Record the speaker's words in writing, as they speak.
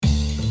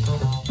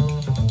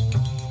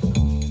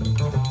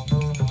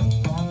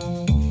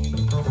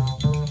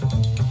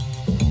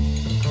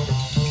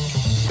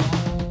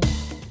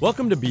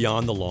Welcome to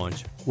Beyond the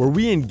Launch, where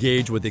we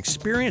engage with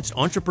experienced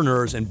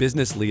entrepreneurs and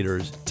business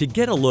leaders to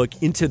get a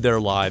look into their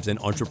lives and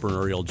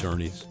entrepreneurial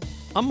journeys.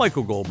 I'm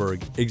Michael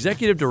Goldberg,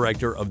 Executive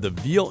Director of the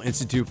Veal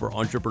Institute for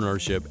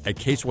Entrepreneurship at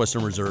Case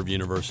Western Reserve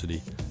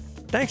University.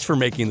 Thanks for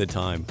making the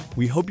time.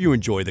 We hope you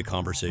enjoy the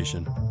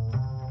conversation.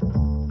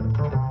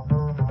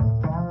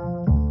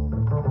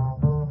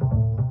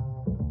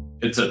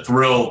 It's a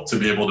thrill to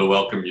be able to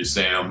welcome you,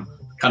 Sam,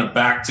 kind of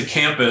back to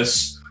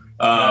campus,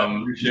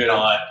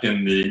 not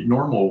in the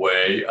normal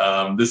way.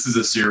 This is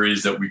a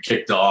series that we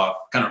kicked off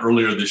kind of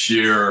earlier this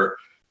year,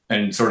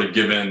 and sort of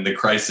given the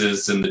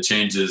crisis and the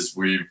changes,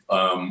 we've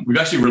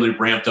actually really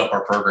ramped up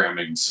our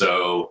programming.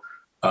 So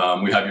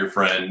we have your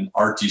friend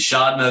Arti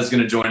Shadna is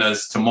going to join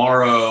us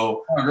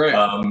tomorrow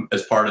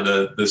as part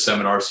of the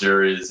seminar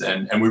series,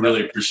 and we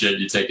really appreciate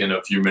you taking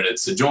a few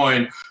minutes to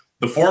join.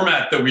 The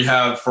format that we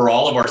have for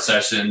all of our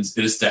sessions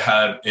is to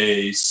have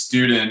a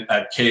student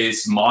at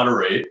Case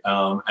moderate,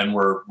 and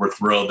we're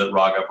thrilled that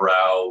Raghav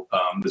Rao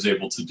is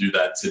able to do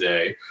that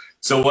today.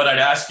 So what I'd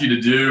ask you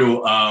to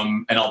do,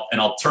 and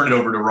I'll turn it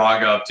over to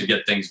Raghav to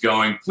get things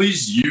going.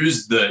 Please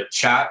use the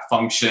chat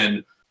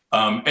function,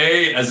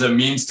 as a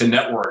means to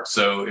network.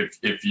 So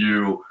if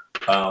you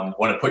want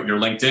to put your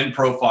LinkedIn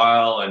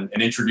profile and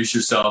introduce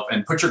yourself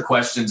and put your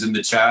questions in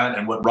the chat,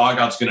 and what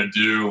Raghav's going to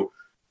do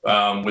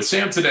with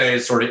Sam today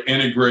is sort of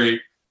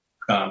integrate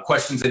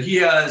questions that he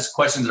has,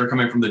 questions that are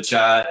coming from the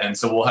chat, and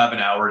so we'll have an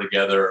hour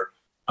together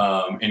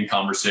in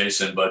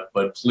conversation.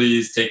 But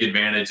please take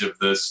advantage of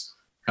this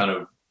kind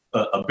of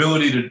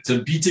ability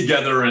to be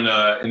together in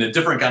a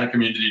different kind of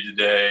community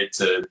today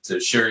to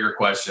share your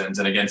questions.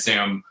 And again,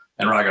 Sam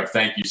and Raghav,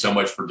 thank you so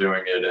much for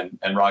doing it.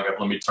 And Raghav,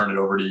 let me turn it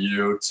over to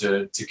you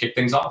to kick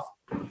things off.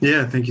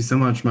 Yeah, thank you so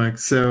much, Mike.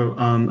 So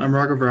I'm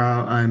Raghav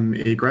Rao. I'm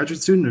a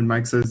graduate student, and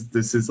Mike says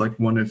this is like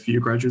one of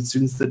few graduate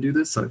students that do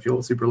this, so I feel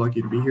super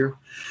lucky to be here.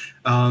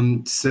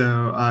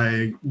 So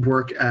I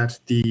work at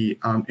the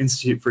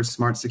Institute for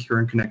Smart, Secure,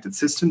 and Connected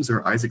Systems,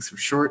 or ISACS for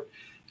short,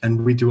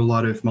 and we do a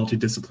lot of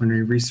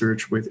multidisciplinary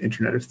research with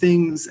Internet of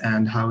Things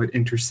and how it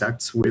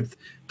intersects with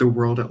the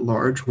world at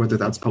large, whether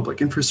that's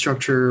public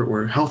infrastructure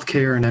or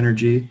healthcare and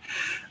energy.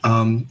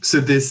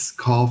 So this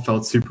call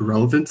felt super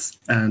relevant,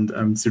 and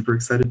I'm super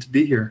excited to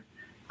be here.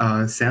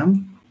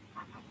 Sam?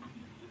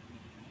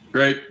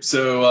 Great.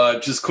 So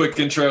just quick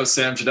intro,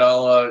 Sam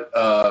Jadala.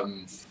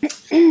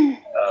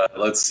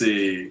 Let's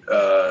see,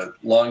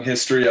 long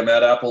history. I'm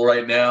at Apple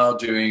right now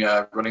doing,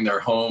 running their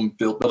home,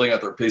 building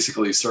out their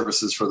basically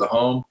services for the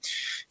home.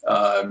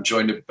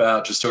 Joined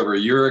about just over a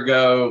year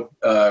ago.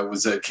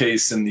 Was a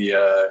Case in the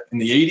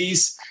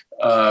 80s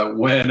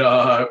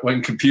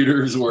when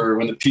computers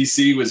when the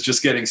PC was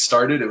just getting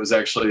started. It was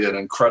actually an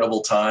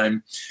incredible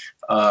time.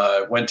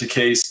 Went to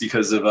Case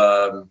because they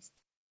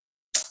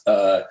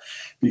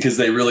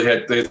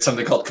had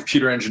something called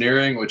computer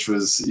engineering, which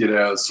was,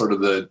 sort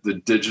of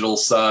the digital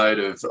side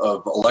of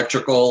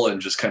electrical,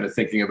 and just kind of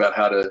thinking about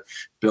how to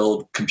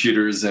build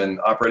computers and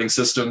operating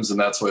systems. And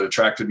that's what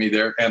attracted me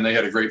there. And they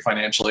had a great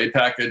financial aid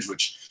package,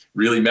 which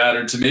really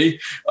mattered to me,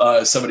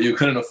 somebody who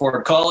couldn't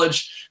afford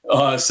college.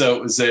 So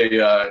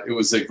it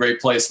was a great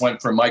place.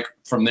 Went from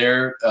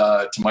there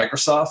to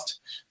Microsoft.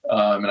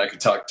 And I could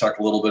talk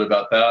a little bit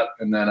about that,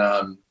 and then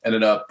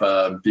ended up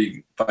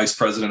being vice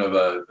president of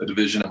a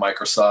division at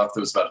Microsoft. It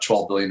was about a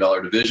 $12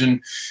 billion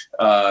division.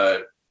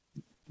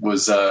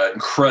 Was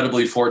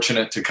incredibly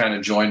fortunate to kind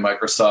of join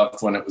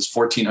Microsoft when it was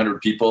 1,400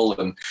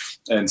 people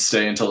and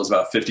stay until it was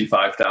about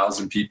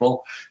 55,000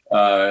 people.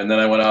 And then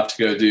I went off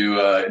to go do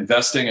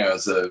investing. I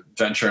was a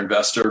venture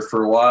investor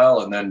for a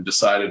while, and then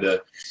decided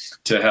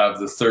to have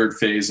the third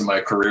phase of my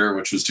career,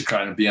 which was to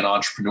kind of be an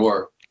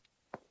entrepreneur.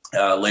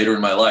 Later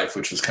in my life,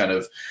 which was kind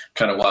of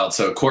wild.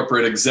 So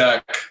corporate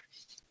exec,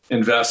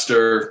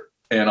 investor,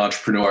 and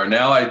entrepreneur.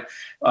 Now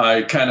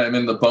I kind of am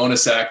in the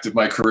bonus act of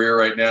my career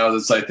right now,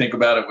 as I think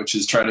about it, which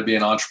is trying to be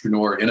an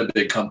entrepreneur in a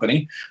big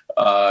company.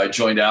 I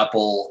joined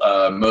Apple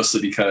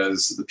mostly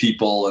because the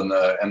people and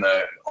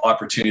the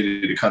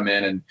opportunity to come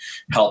in and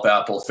help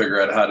Apple figure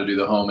out how to do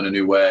the home in a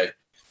new way.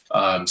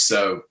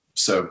 So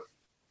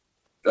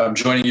I'm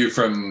joining you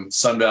from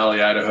Sun Valley,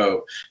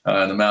 Idaho,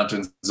 in the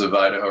mountains of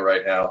Idaho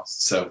right now.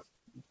 So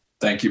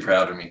thank you for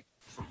having me.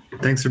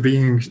 Thanks for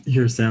being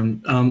here,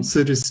 Sam.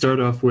 So to start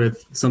off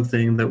with,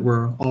 something that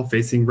we're all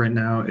facing right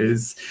now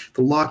is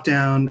the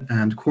lockdown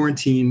and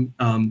quarantine.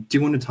 Do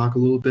you want to talk a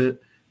little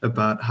bit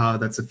about how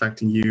that's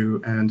affecting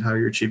you and how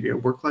you're achieving a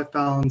work-life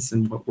balance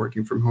and what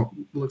working from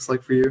home looks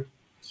like for you?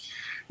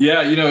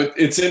 Yeah,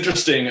 it's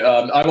interesting.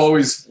 I've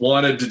always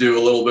wanted to do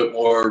a little bit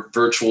more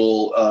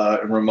virtual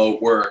and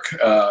remote work.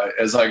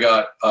 As I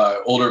got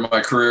older in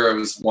my career,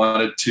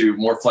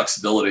 more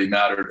flexibility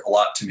mattered a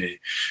lot to me.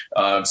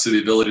 So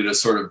the ability to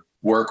sort of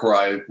work where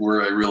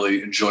I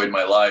really enjoyed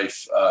my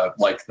life,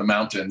 like the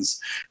mountains,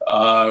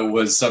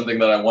 was something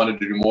that I wanted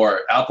to do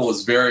more. Apple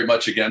was very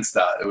much against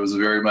that. It was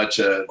very much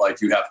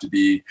like you have to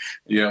be,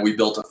 we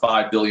built a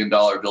 $5 billion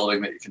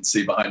building that you can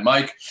see behind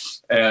Mike,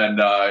 and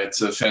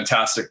it's a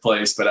fantastic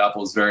place, but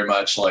Apple was very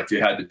much like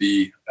you had to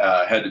be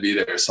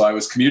there. So I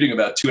was commuting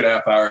about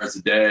 2.5 hours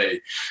a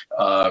day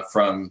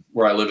from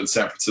where I live in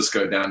San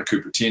Francisco down to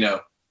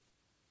Cupertino.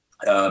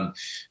 So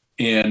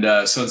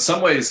in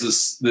some ways,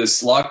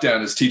 this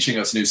lockdown is teaching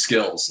us new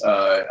skills.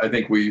 I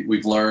think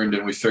we've learned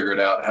and we figured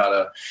out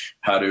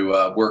how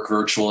to work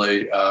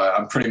virtually.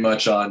 I'm pretty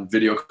much on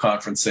video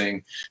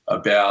conferencing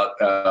about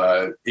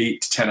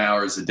 8 to 10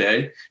 hours a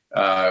day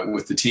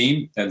with the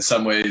team. In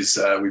some ways,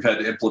 we've had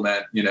to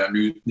implement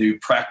new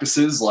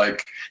practices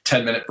like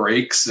 10-minute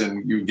breaks,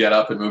 and you get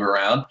up and move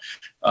around.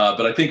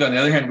 But I think on the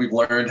other hand, we've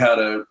learned how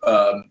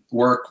to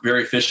work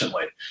very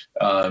efficiently,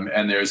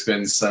 and there's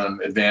been some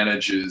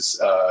advantages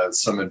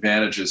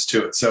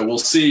to it. So we'll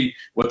see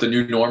what the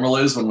new normal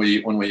is when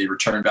we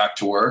return back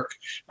to work.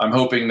 I'm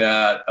hoping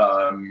that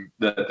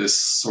that this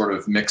sort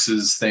of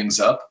mixes things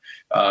up.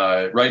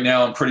 Right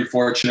now, I'm pretty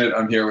fortunate.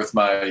 I'm here with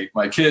my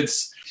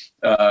kids.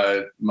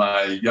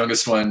 My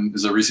youngest one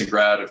is a recent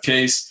grad of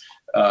Case,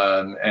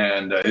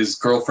 and his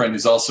girlfriend,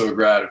 who's also a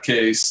grad of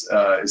Case,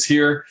 is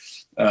here.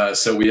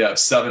 So we have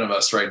 7 of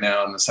us right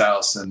now in this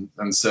house,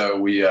 and so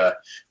we are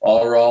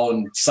all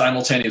in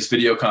simultaneous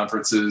video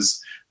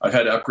conferences. I've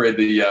had to upgrade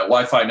the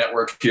Wi-Fi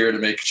network here to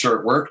make sure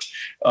it worked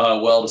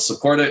well to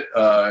support it,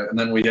 and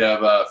then we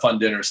have fun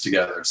dinners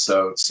together.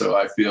 So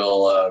I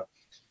feel,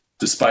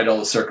 despite all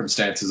the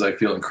circumstances, I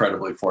feel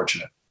incredibly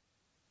fortunate.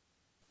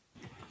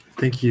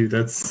 Thank you.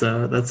 That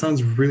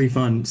sounds really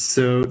fun.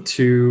 So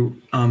to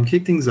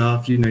kick things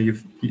off,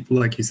 you've,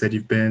 like you said,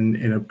 you've been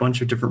in a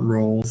bunch of different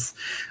roles,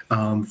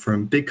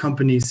 from big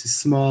companies to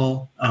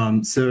small.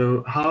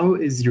 So how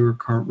is your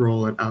current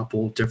role at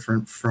Apple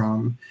different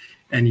from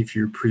any of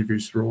your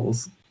previous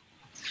roles?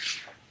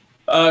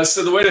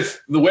 So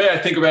the way I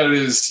think about it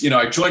is,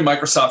 I joined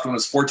Microsoft when it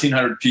was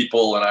 1,400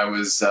 people, and I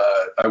was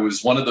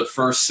one of the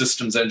first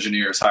systems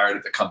engineers hired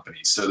at the company.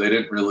 So they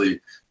didn't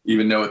really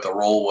even know what the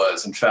role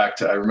was. In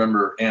fact, I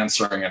remember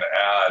answering an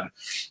ad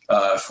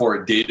for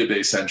a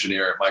database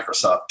engineer at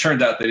Microsoft.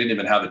 Turned out they didn't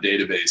even have a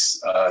database.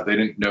 They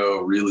didn't know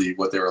really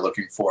what they were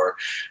looking for,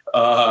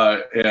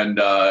 and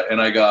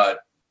I got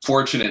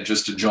fortunate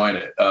just to join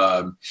it.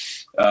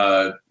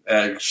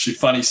 Actually,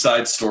 funny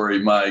side story: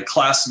 my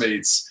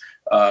classmates,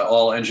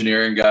 all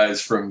engineering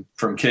guys from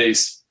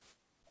Case,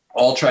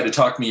 all tried to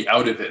talk me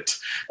out of it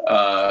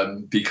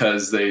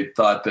because they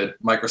thought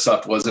that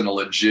Microsoft wasn't a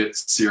legit,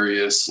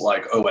 serious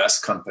OS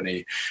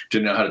company,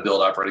 didn't know how to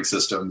build operating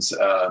systems.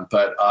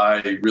 But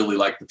I really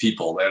liked the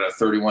people. They had a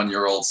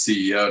 31-year-old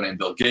CEO named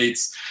Bill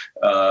Gates,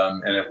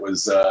 and it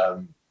was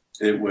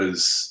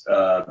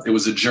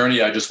a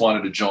journey I just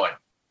wanted to join.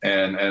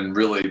 And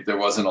really, there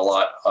wasn't a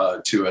lot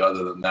to it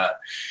other than that.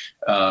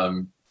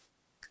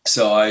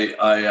 So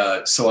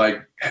I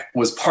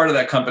was part of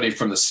that company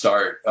from the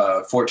start,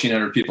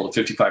 1,400 people to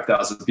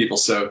 55,000 people.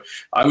 So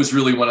I was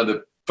really one of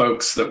the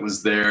folks that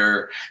was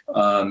there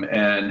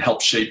and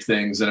helped shape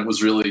things. And it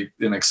was really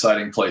an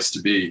exciting place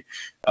to be.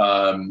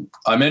 I'm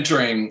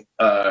entering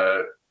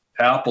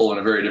Apple in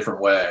a very different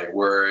way,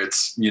 where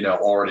it's,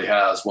 already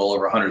has well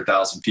over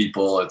 100,000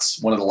 people.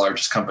 It's one of the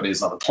largest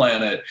companies on the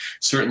planet,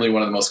 certainly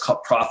one of the most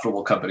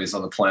profitable companies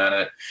on the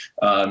planet.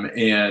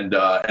 And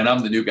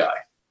I'm the new guy.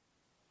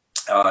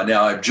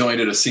 Now I've joined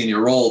at a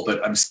senior role,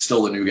 but I'm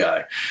still a new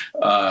guy.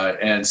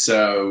 And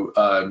so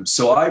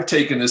I've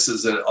taken this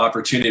as an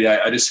opportunity.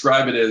 I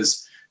describe it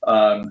as,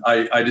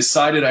 I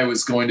decided I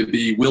was going to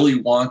be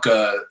Willy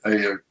Wonka,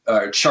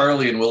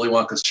 Charlie and Willy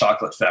Wonka's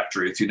Chocolate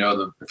Factory, if you know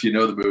the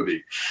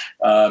movie.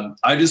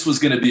 I just was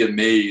going to be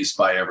amazed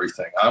by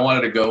everything. I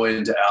wanted to go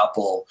into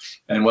Apple,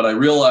 and what I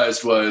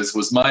realized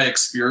was my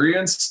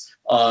experience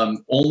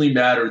only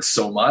mattered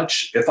so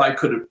much if I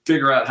could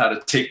figure out how to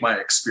take my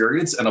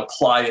experience and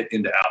apply it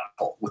into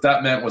Apple. What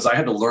that meant was I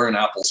had to learn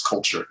Apple's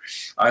culture.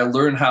 I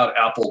learned how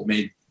Apple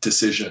made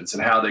decisions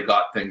and how they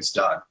got things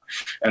done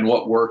and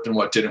what worked and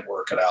what didn't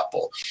work at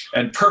Apple.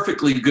 And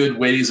perfectly good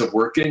ways of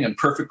working and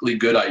perfectly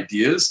good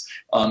ideas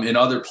in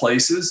other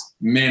places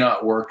may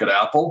not work at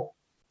Apple.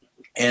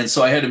 And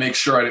so I had to make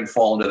sure I didn't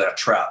fall into that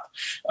trap.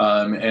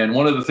 And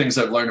one of the things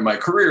I've learned in my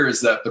career is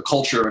that the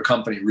culture of a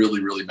company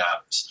really, really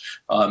matters.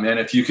 And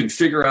if you can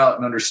figure out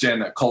and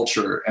understand that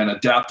culture and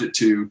adapt it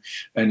to,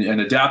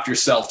 and adapt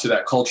yourself to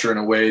that culture in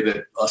a way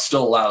that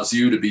still allows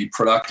you to be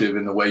productive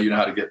in the way you know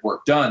how to get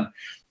work done,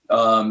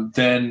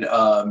 then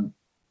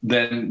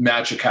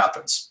magic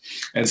happens.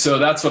 And so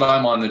that's what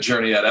I'm on the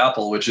journey at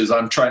Apple, which is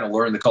I'm trying to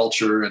learn the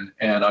culture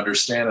and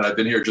understand it. I've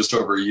been here just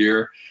over a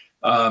year.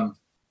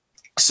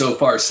 So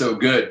far, so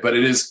good, but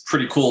it is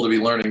pretty cool to be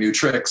learning new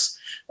tricks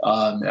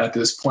at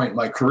this point in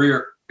my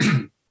career,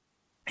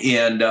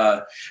 and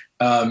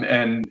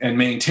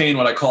maintain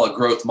what I call a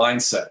growth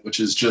mindset, which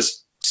is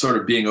just sort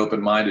of being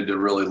open-minded to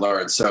really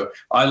learn. So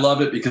I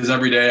love it because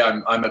every day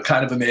I'm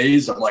kind of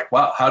amazed. I'm like,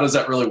 wow, how does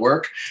that really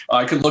work?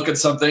 I can look at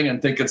something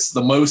and think it's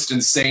the most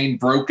insane,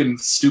 broken,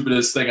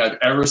 stupidest thing I've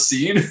ever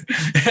seen.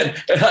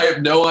 and I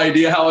have no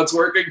idea how it's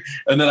working.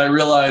 And then I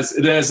realize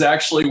it is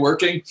actually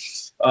working.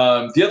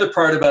 The other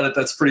part about it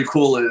that's pretty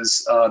cool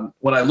is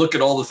when I look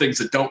at all the things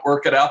that don't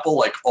work at Apple,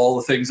 like all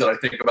the things that I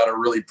think about are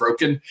really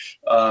broken,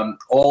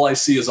 all I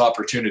see is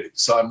opportunity.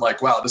 So I'm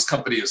like, wow, this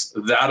company is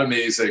that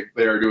amazing.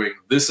 They are doing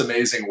this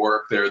amazing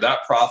work. They're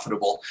that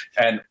profitable.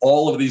 And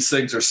all of these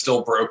things are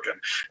still broken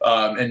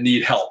and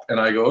need help. And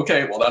I go,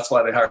 okay, well, that's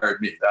why they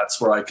hired me.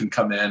 That's where I can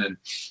come in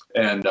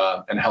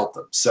and help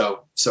them.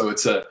 So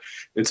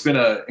it's been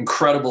an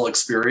incredible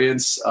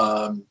experience.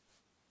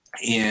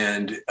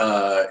 And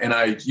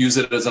I use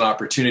it as an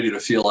opportunity to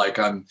feel like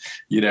I'm,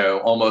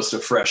 almost a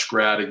fresh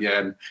grad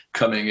again,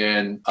 coming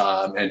in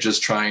and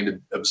just trying to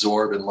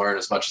absorb and learn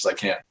as much as I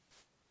can.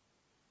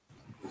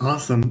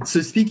 Awesome.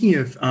 So speaking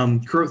of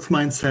growth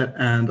mindset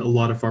and a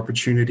lot of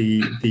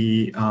opportunity,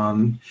 the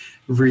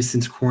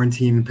recent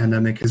quarantine and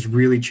pandemic has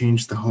really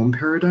changed the home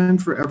paradigm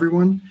for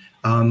everyone.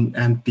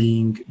 And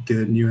being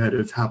the new head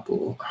of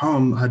Apple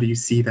Home, how do you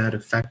see that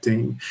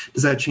affecting?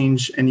 Does that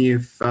change any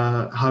of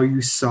how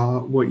you saw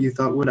what you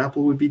thought what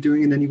Apple would be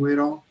doing in any way at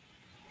all?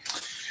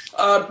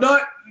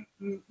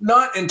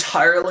 Not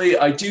entirely.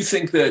 I do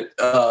think that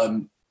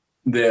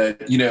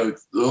the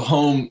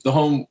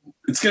home.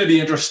 It's going to be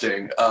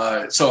interesting.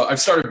 So I've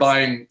started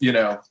buying,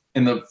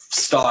 in the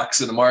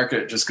stocks in the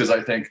market just because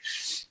I think,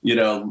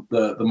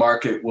 the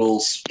market will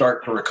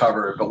start to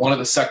recover. But one of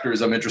the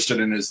sectors I'm interested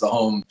in is the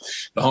home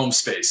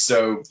space.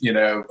 So,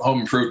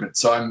 home improvement.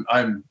 So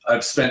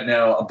I've spent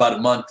now about a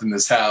month in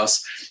this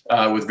house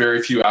with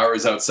very few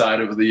hours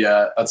outside of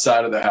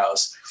the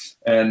house.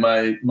 And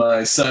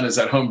my son is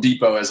at Home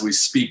Depot as we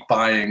speak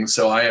buying.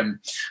 So I am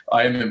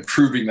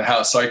improving the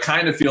house. So I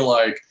kind of feel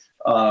like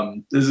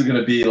this is going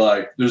to be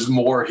like, there's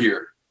more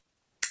here.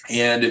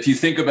 And if you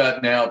think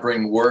about now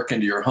bringing work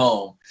into your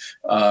home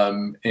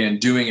and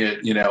doing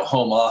it,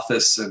 home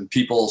office and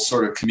people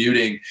sort of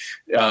commuting,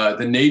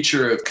 the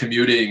nature of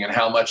commuting and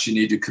how much you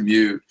need to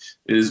commute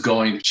is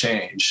going to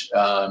change.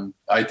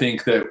 I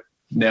think that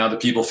now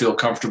that people feel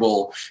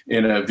comfortable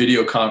in a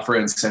video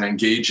conference and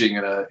engaging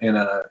in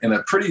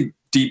a pretty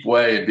deep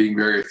way and being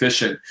very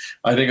efficient,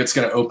 I think it's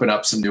going to open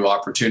up some new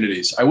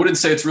opportunities. I wouldn't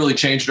say it's really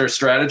changed our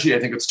strategy. I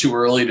think it's too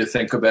early to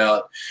think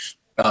about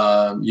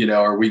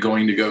are we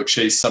going to go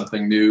chase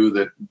something new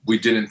that we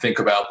didn't think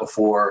about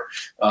before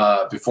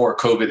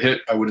COVID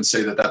hit? I wouldn't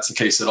say that that's the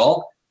case at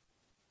all.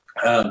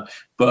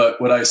 But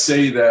would I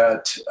say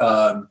that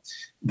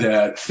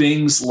that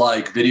things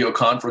like video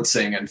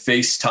conferencing and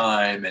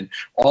FaceTime and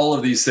all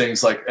of these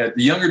things, like at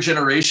the younger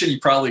generation, you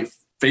probably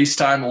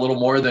FaceTime a little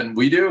more than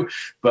we do.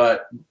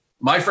 But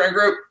my friend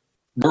group,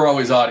 we're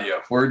always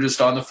audio. We're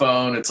just on the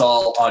phone. It's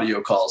all audio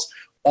calls.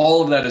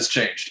 All of that has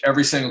changed.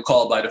 Every single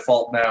call by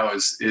default now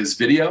is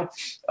video.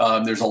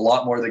 There's a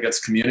lot more that gets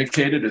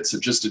communicated. It's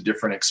just a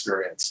different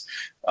experience.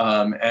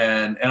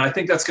 And I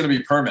think that's going to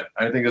be permanent.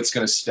 I think that's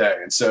going to stay.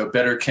 And so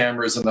better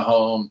cameras in the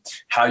home,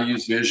 how you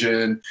use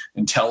vision,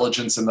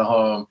 intelligence in the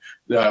home.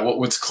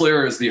 What's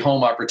clear is the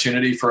home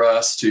opportunity for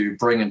us to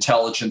bring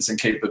intelligence and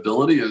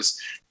capability is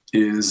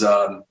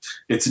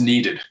it's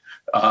needed.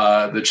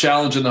 The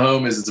challenge in the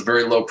home is it's a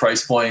very low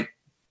price point.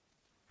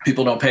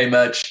 People don't pay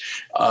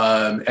much,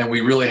 and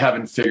we really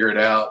haven't figured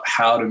out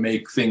how to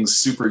make things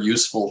super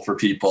useful for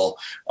people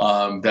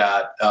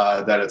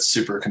that it's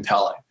super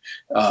compelling.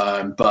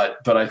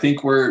 But I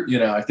think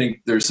I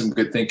think there's some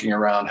good thinking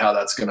around how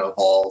that's going to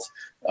evolve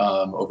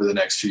over the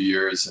next few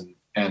years,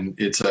 and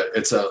it's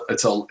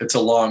a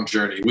long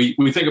journey.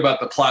 We think about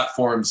the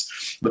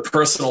platforms. The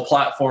personal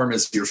platform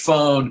is your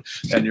phone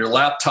and your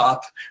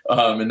laptop,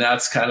 and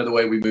that's kind of the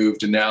way we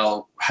moved. And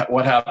now,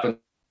 what happened?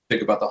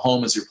 Think about the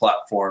home as your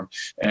platform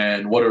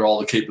and what are all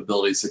the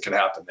capabilities that can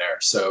happen there.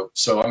 So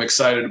I'm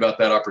excited about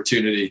that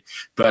opportunity,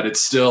 but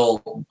it's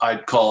still,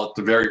 I'd call it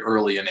the very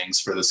early innings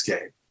for this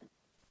game.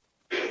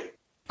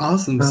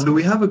 Awesome. So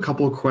we have a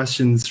couple of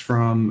questions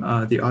from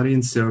the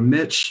audience. So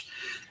Mitch,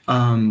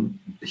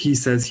 he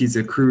says he's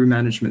a crew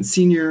management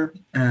senior,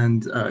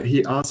 and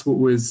he asked what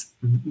was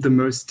the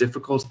most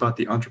difficult about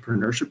the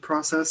entrepreneurship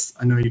process.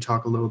 I know you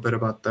talk a little bit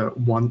about the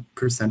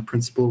 1%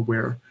 principle,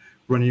 where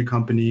running a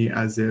company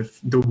as if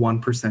the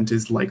 1%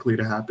 is likely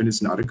to happen is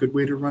not a good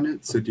way to run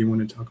it. So do you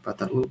want to talk about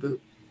that a little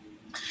bit?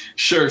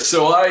 Sure.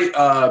 So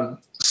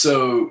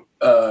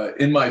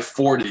in my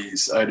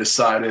 40s, I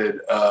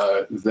decided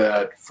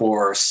that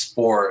for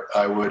sport,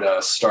 I would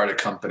start a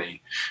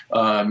company.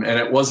 And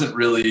it wasn't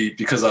really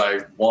because I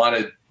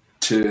wanted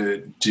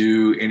to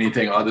do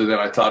anything other than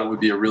I thought it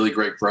would be a really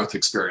great growth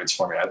experience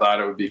for me. I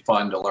thought it would be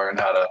fun to learn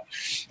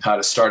how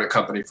to start a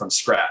company from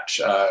scratch.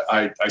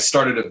 I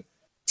started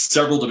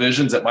several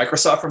divisions at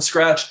Microsoft from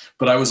scratch,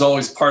 but I was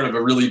always part of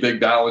a really big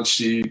balance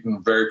sheet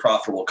and very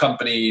profitable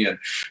company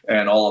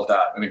and all of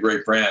that, and a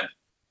great brand.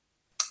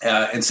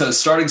 And so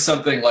starting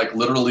something like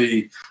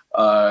literally,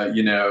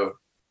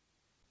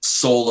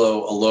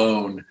 solo,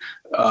 alone,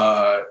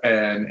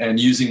 and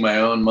using my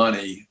own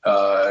money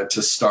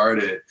to start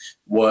it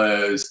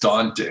was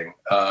daunting.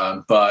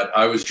 But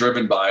I was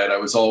driven by it. I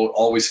was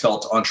always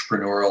felt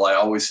entrepreneurial. I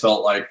always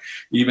felt like,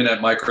 even at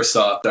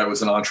Microsoft, I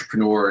was an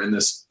entrepreneur in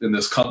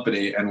this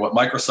company. And what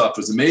Microsoft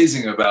was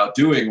amazing about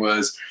doing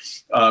was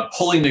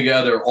pulling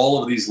together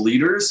all of these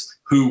leaders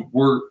who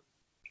were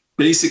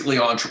basically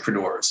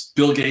entrepreneurs.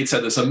 Bill Gates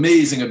had this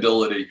amazing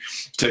ability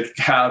to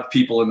have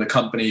people in the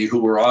company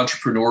who were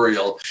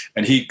entrepreneurial,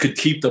 and he could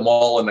keep them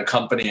all in the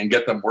company and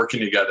get them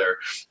working together,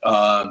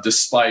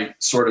 despite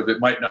sort of it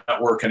might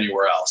not work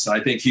anywhere else. And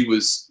I think he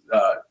was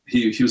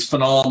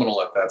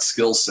phenomenal at that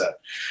skill set.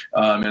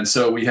 And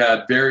so we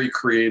had very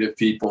creative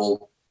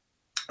people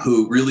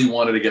who really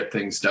wanted to get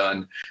things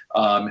done.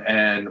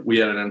 And we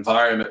had an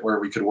environment where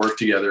we could work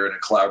together in a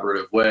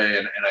collaborative way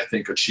and I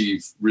think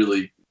achieve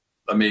really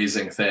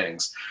amazing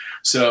things.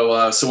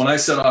 So when I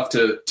set off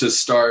to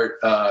start,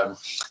 I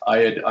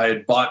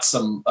had bought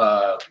some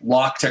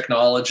lock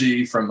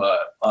technology from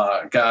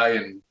a guy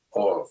in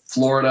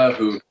Florida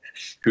who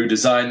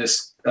designed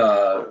this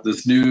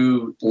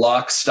new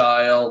lock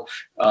style,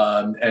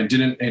 and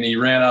he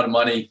ran out of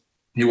money.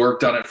 He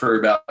worked on it for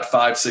about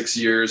 5-6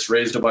 years,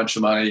 raised a bunch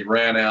of money,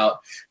 ran out,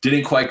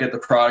 didn't quite get the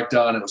product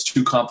done. It was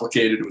too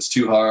complicated. It was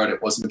too hard.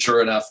 It wasn't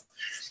mature enough.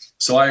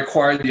 So I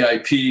acquired the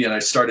IP and I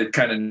started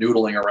kind of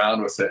noodling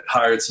around with it,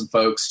 hired some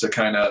folks to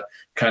kind of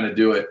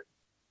do it.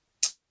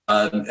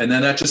 And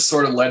then that just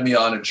sort of led me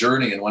on a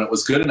journey. And when it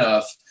was good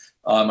enough,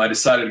 I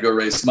decided to go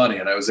raise money.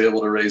 And I was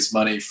able to raise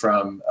money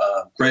from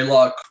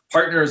Greylock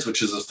Partners,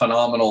 which is a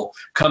phenomenal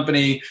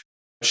company.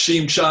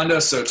 Ashim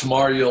Chanda. So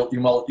tomorrow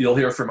you'll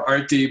hear from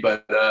Arti,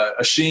 but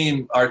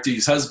Ashim,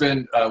 Arti's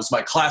husband, was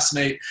my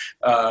classmate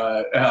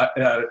at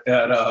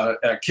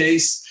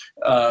Case.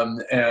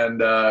 And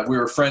we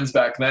were friends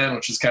back then,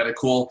 which is kind of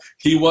cool.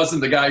 He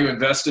wasn't the guy who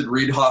invested.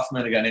 Reid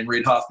Hoffman, a guy named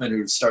Reid Hoffman,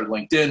 who started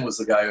LinkedIn, was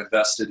the guy who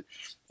invested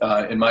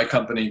in my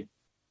company.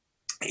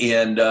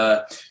 And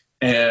I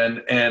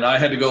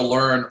had to go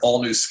learn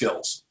all new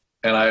skills.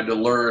 And I had to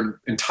learn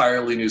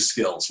entirely new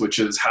skills, which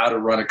is how to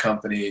run a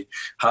company,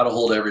 how to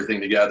hold everything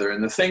together.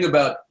 And the thing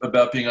about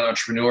being an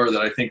entrepreneur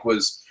that I think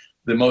was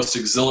the most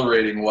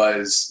exhilarating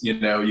was,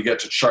 you get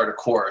to chart a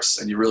course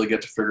and you really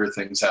get to figure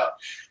things out.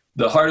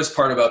 The hardest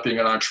part about being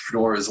an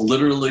entrepreneur is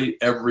literally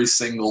every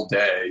single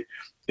day,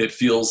 it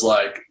feels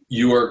like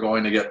you are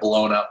going to get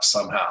blown up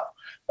somehow.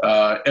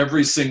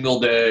 Every single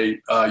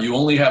day, you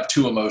only have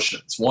two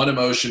emotions. One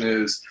emotion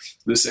is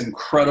this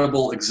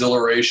incredible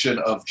exhilaration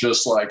of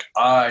just like,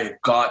 I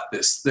got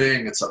this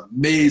thing. It's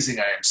amazing.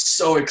 I am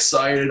so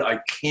excited. I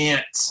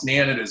can't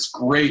stand it. It's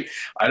great.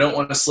 I don't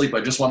want to sleep.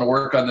 I just want to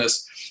work on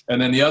this.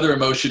 And then the other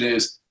emotion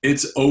is,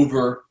 it's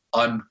over.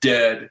 I'm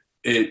dead.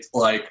 It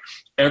like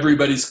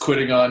everybody's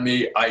quitting on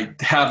me. I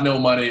have no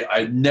money.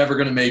 I'm never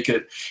going to make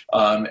it.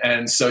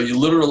 And so you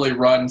literally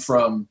run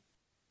from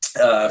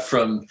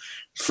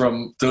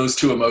those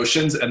two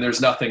emotions, and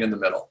there's nothing in the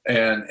middle.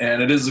 And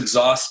it is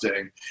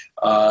exhausting.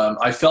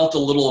 I felt a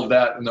little of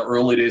that in the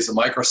early days of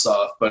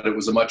Microsoft, but it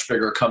was a much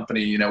bigger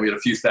company. We had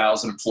a few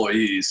thousand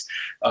employees,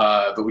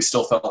 but we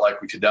still felt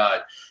like we could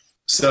die.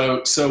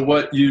 So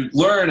what you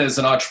learn as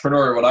an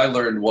entrepreneur, what I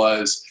learned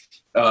was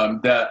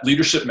that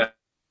leadership matters,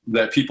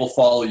 that people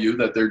follow you,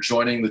 that they're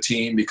joining the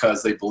team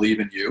because they believe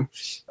in you.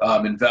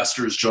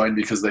 Investors join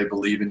because they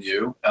believe in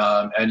you.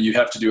 And you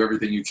have to do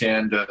everything you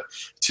can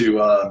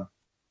to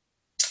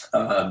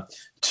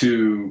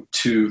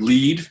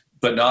lead,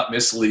 but not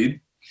mislead,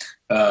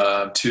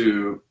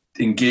 to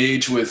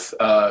engage with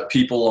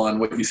people on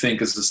what you think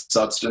is the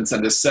substance,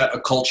 and to set a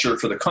culture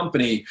for the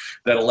company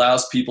that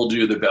allows people to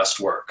do the best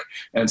work.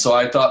 And so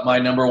I thought my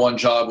number one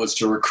job was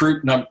to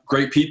recruit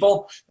great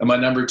people, and my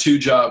number two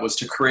job was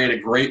to create a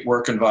great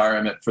work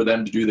environment for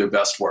them to do their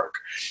best work.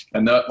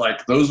 And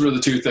those were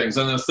the two things.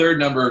 And the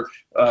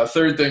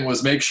third thing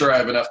was make sure I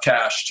have enough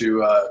cash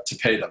to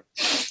pay them.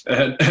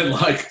 And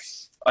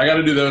I got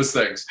to do those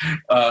things.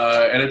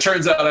 And it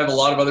turns out I have a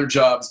lot of other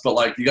jobs,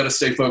 but you got to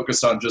stay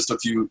focused on just a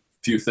few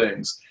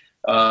things.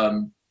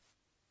 And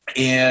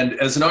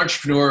as an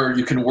entrepreneur,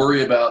 you can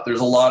there's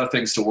a lot of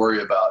things to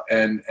worry about,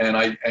 and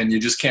you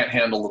just can't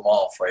handle them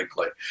all,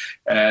 frankly.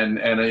 And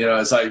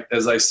as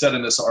I said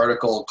in this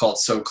article called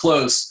So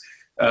Close,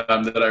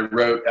 that I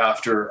wrote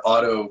after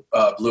Otto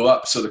blew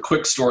up. So the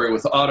quick story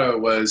with Otto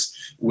was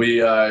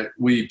we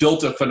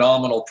built a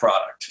phenomenal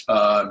product.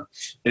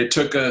 It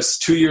took us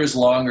 2 years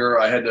longer.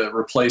 I had to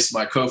replace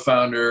my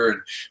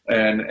co-founder,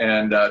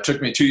 and it took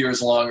me 2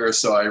 years longer.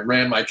 So I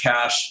ran my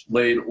cash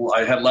late.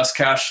 I had less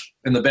cash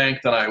in the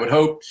bank than I would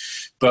hope,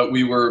 but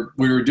we were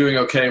doing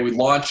okay. We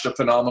launched a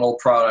phenomenal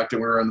product,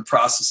 and we were in the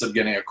process of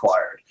getting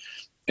acquired.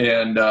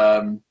 And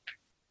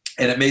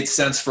it made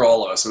sense for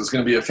all of us. It was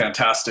going to be a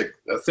fantastic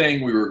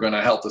thing. We were going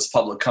to help this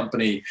public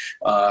company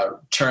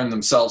turn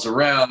themselves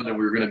around, and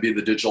we were going to be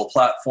the digital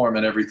platform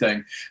and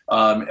everything.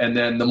 And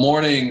then the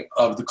morning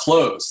of the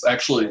close,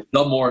 actually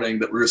the morning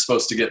that we were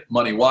supposed to get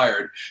money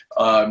wired,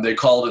 they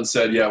called and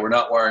said, yeah, we're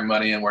not wiring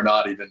money, and we're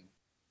not even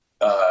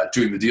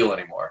doing the deal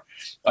anymore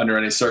under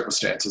any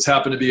circumstances.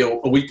 Happened to be a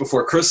week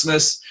before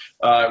Christmas.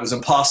 It was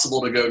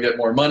impossible to go get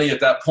more money at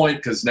that point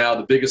because now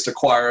the biggest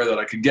acquirer that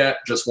I could get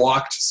just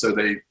walked.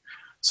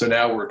 So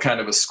now we're kind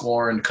of a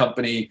scorned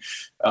company.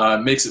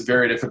 Makes it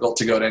very difficult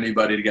to go to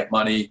anybody to get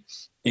money.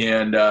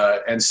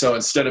 And so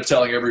instead of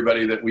telling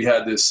everybody that we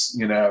had this,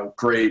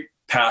 great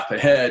path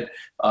ahead,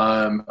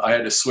 I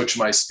had to switch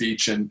my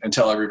speech and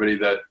tell everybody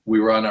that we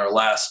were on our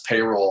last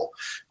payroll,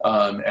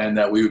 and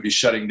that we would be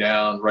shutting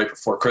down right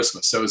before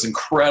Christmas. So it was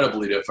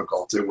incredibly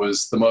difficult. It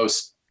was the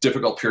most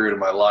difficult period of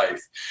my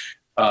life.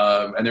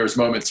 And there was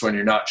moments when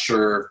you're not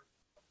sure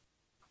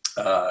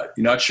you're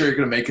going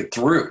to make it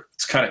through.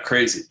 It's kind of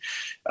crazy.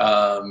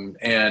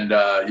 And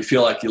you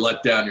feel like you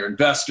let down your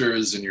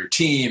investors and your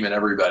team and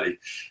everybody.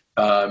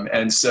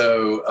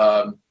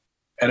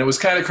 And it was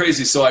kind of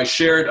crazy. So I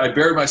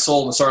buried my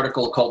soul in this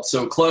article called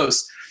So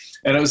Close.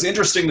 And it was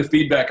interesting, the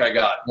feedback I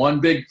got.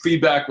 One big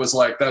feedback was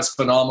like, that's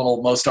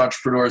phenomenal. Most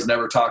entrepreneurs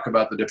never talk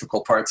about the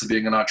difficult parts of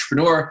being an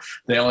entrepreneur.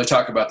 They only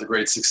talk about the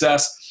great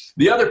success.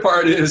 The other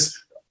part is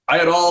I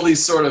had all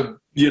these sort of,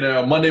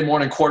 Monday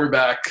morning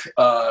quarterback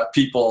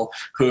people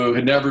who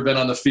had never been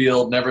on the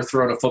field, never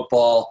thrown a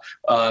football,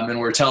 and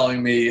were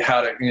telling me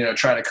how to,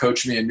 trying to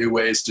coach me in new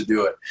ways to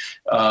do it.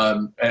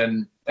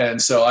 And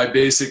so I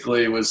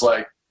basically was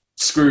like,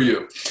 screw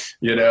you,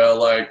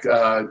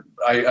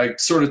 I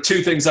sort of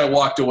two things I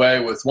walked away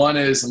with. One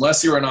is,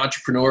 unless you're an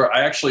entrepreneur,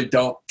 I actually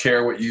don't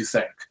care what you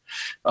think.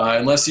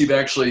 Unless you've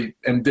actually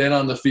been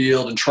on the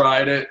field and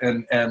tried it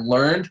and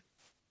learned,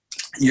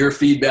 your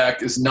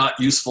feedback is not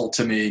useful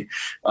to me.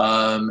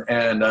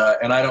 And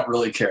I don't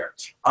really care.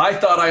 I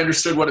thought I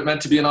understood what it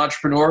meant to be an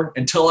entrepreneur.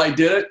 Until I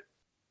did it,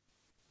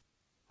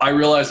 I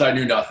realized I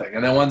knew nothing.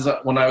 And then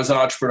when I was an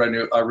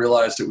entrepreneur, I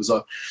realized it was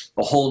a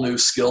whole new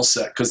skill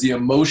set, because the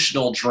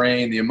emotional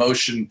drain, the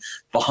emotion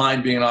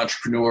behind being an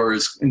entrepreneur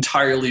is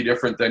entirely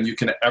different than you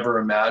can ever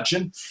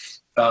imagine.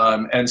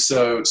 And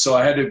so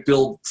I had to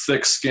build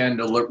thick skin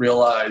to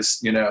realize,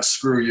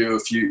 screw you.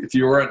 If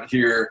you weren't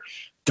here,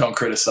 don't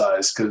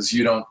criticize, because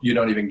you don't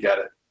even get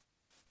it.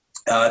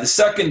 The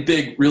second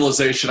big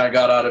realization I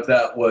got out of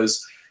that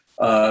was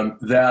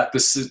that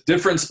the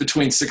difference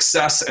between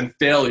success and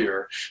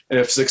failure,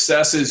 if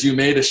success is you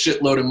made a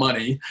shitload of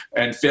money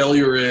and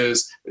failure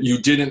is you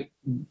didn't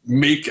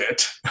make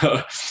it,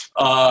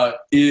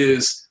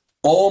 is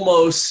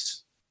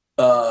almost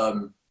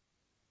not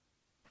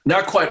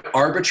quite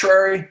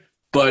arbitrary,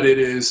 but it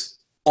is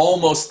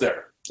almost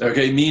there.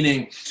 Okay,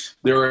 meaning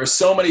there are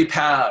so many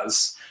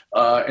paths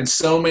and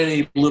so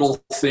many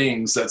little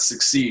things that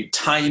succeed.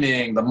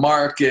 Timing, the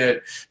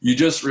market. You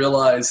just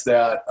realize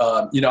that,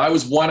 I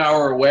was 1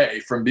 hour away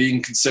from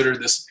being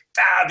considered this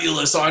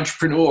fabulous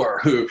entrepreneur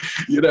who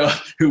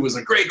was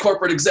a great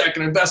corporate exec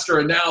and investor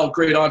and now a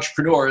great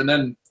entrepreneur. And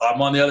then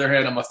on the other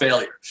hand, I'm a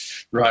failure,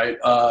 right?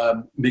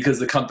 Because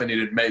the company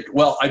didn't make it.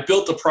 Well, I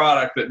built a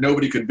product that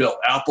nobody could build.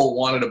 Apple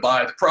wanted to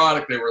buy the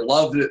product. They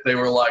loved it. They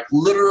were like,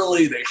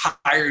 literally, they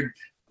hired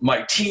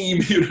my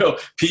team,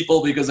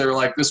 people, because they were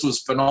like, this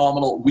was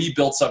phenomenal. We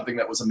built something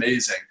that was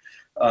amazing.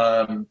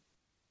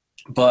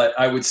 But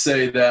I would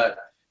say that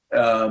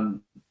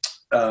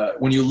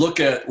when you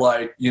look at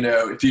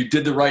if you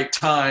did the right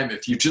time,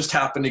 if you just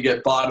happened to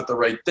get bought at the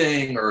right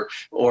thing, or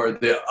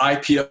the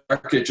IPO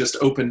market just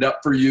opened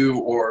up for you,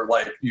 or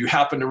you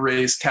happen to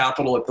raise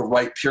capital at the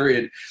right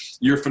period,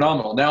 you're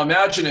phenomenal. Now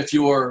imagine if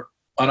you're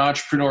an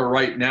entrepreneur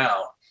right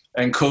now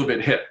and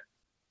COVID hit.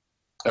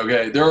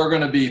 Okay, there are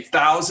going to be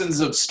thousands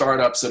of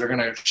startups that are going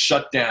to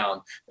shut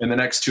down in the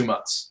next 2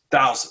 months.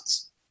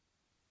 Thousands.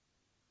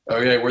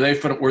 Okay, were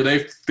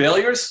they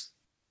failures?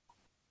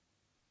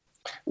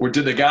 Or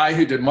did the guy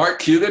who did Mark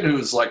Cuban, who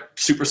was like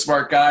super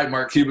smart guy,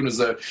 Mark Cuban was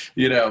a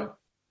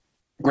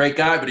great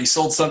guy, but he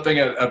sold something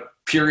at a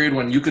period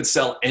when you could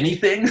sell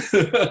anything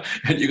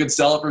and you could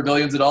sell it for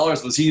billions of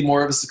dollars. Was he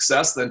more of a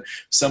success than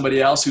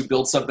somebody else who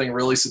built something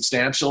really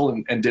substantial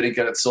and didn't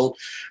get it sold?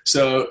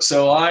 So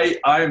I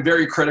am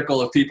very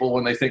critical of people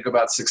when they think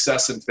about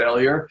success and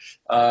failure.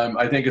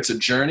 I think it's a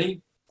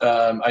journey.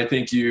 I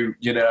think you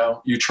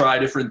try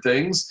different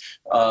things,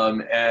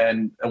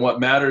 and what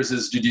matters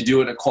is, did you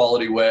do it in a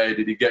quality way?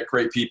 Did you get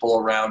great people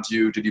around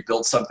you? Did you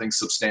build something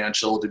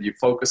substantial? Did you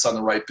focus on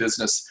the right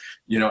business,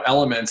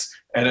 elements?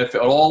 And if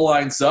it all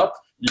lines up,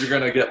 you're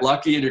going to get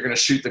lucky and you're going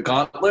to shoot the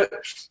gauntlet.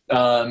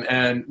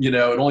 And it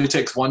only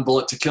takes one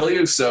bullet to kill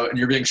you. And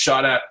you're being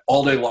shot at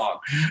all day long.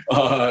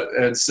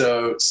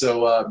 So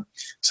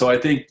I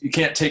think you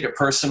can't take it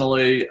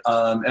personally.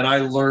 And I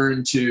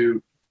learned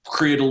to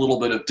create a little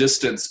bit of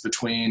distance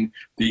between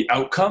the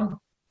outcome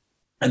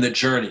and the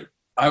journey.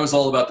 I was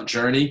all about the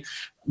journey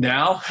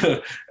now,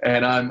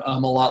 and I'm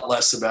a lot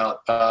less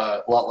about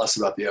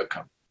the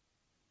outcome.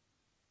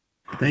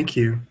 Thank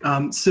you.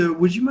 So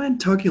would you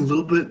mind talking a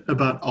little bit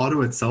about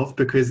Otto itself?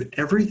 Because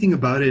everything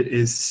about it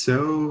is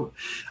so,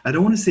 I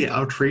don't want to say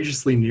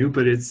outrageously new,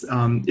 but it's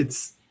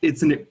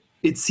an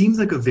it seems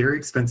like a very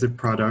expensive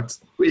product.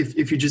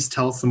 If you just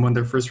tell someone,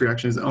 their first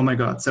reaction is, oh my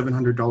God,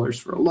 $700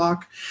 for a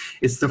lock.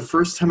 It's the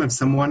first time I've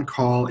someone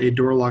call a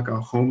door lock a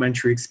home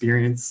entry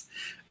experience.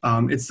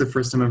 It's the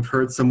first time I've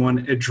heard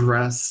someone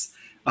address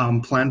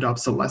planned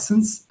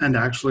obsolescence and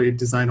actually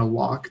design a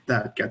lock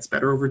that gets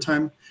better over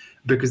time.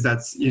 Because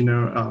that's,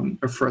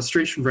 a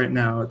frustration right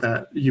now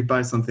that you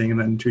buy something and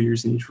then 2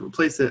 years you need to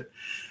replace it.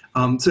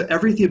 So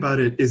everything about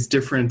it is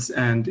different.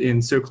 And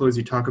in So Close,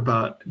 you talk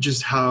about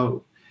just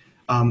how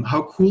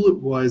cool it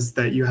was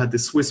that you had the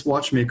Swiss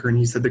watchmaker and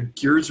he said the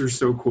gears are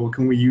so cool.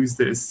 Can we use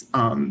this?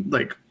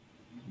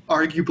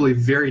 Arguably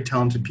very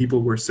talented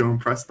people were so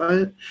impressed by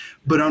it.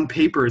 But on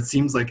paper, it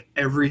seems like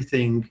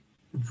everything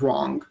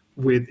wrong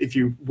with if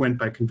you went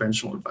by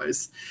conventional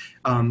advice.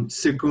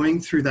 So going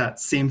through that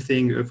same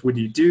thing of what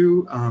do you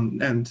do?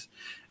 And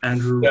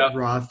Andrew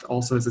Roth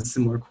also has a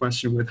similar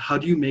question with how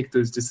do you make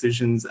those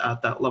decisions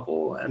at that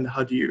level? And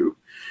how do you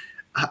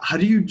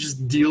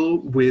just deal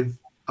with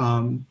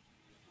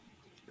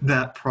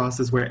that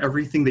process where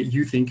everything that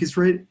you think is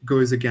right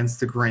goes against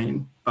the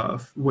grain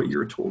of what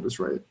you're told is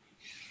right?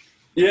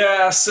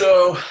 Yeah,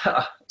 so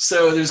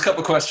there's a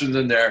couple questions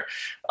in there.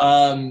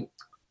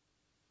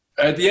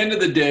 At the end of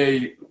the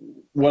day,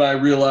 what I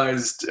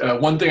realized,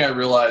 one thing I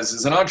realized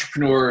as an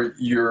entrepreneur,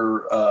 you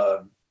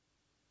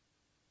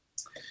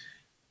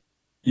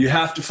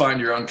have to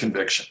find your own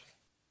conviction.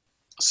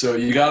 So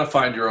you got to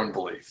find your own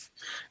belief.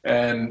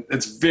 And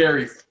it's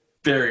very,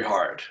 very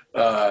hard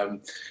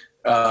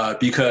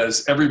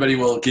because everybody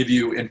will give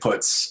you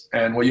inputs.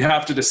 And what you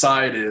have to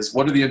decide is,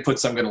 what are the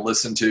inputs I'm going to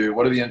listen to?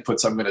 What are the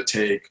inputs I'm going to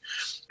take?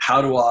 How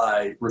do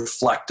I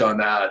reflect on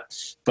that?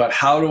 But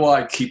how do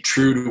I keep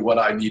true to what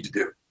I need to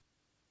do?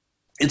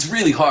 It's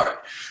really hard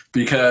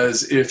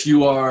because if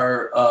you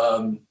are,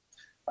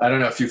 I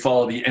don't know if you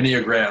follow the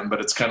Enneagram, but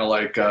it's kind of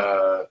like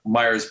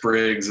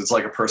Myers-Briggs. It's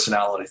like a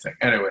personality thing.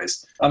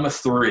 Anyways, I'm a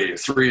 3.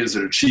 3 is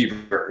an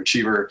achiever.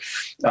 Achiever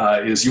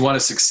is you want to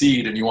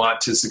succeed and you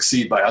want to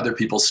succeed by other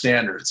people's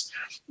standards.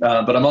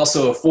 But I'm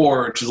also a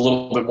 4, which is a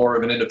little bit more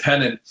of an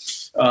independent.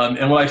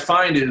 And what I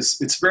find is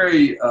it's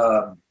very,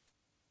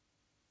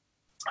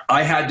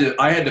 I had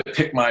to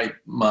pick my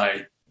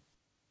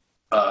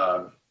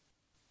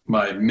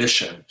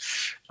mission,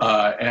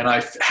 and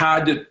I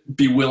had to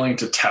be willing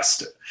to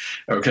test it.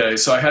 Okay,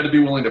 so I had to be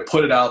willing to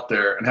put it out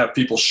there and have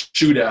people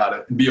shoot at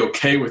it and be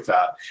okay with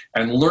that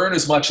and learn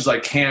as much as I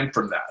can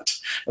from that.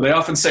 And they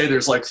often say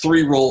there's like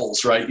 3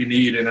 roles, right? You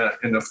need in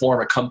a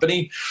form a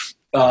company,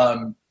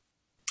 and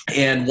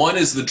one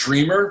is the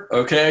dreamer.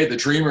 Okay, the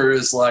dreamer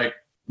is like,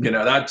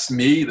 that's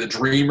me. The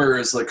dreamer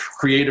is the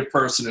creative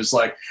person who's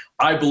like,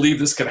 I believe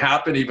this can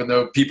happen even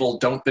though people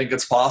don't think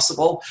it's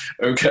possible.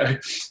 Okay.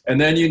 And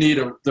then you need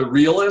the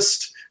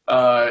realist.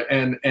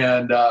 And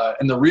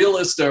the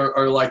realists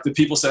are like the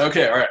people say,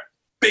 okay, all right,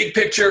 big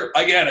picture,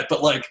 I get it.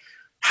 But like,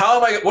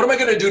 what am I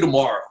going to do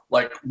tomorrow?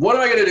 Like, what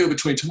am I going to do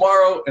between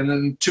tomorrow and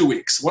then 2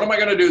 weeks? What am I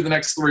going to do the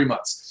next 3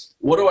 months?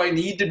 What do I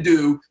need to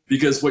do?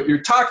 Because what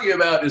you're talking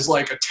about is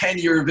like a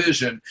 10-year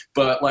vision,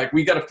 but like,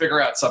 we got to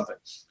figure out something.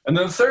 And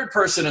then the third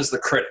person is the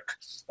critic.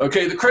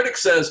 Okay, the critic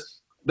says,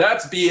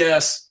 that's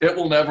BS, it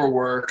will never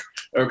work.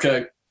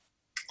 Okay,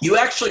 you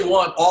actually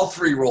want all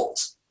 3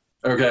 roles.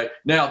 Okay,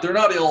 now they're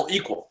not all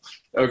equal.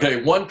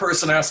 Okay, one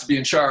person has to be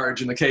in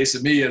charge. In the case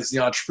of me as the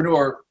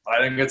entrepreneur, I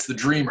think it's the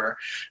dreamer.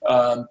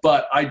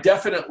 But I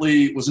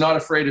definitely was not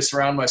afraid to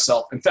surround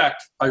myself. In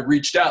fact, I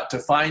reached out to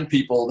find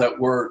people that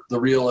were the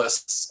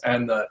realists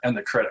and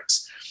the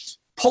critics.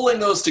 Pulling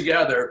those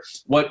together,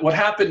 what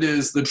happened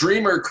is the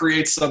dreamer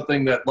creates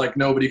something that like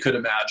nobody could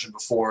imagine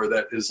before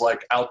that is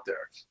like out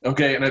there,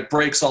 okay? And it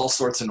breaks all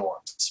sorts of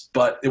norms,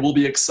 but it will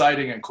be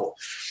exciting and cool.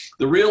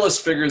 The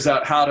realist figures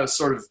out how to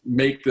sort of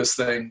make this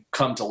thing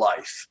come to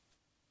life.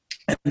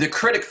 And the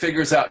critic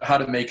figures out how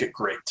to make it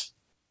great,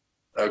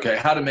 okay?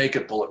 How to make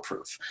it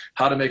bulletproof,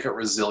 how to make it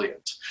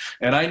resilient.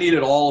 And I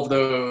needed all of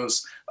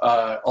those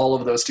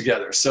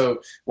together. So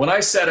when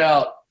I set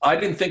out, I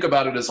didn't think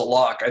about it as a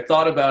lock. I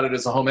thought about it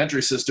as a home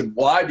entry system.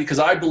 Why? Because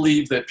I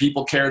believe that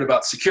people cared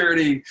about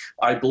security.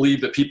 I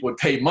believe that people would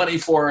pay money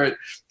for it.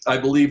 I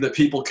believe that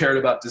people cared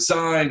about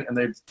design, and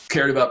they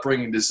cared about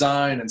bringing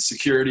design and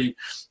security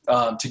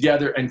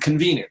together, and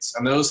convenience.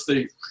 And those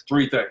 3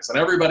 things. And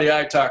everybody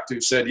I talked to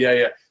said,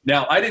 yeah.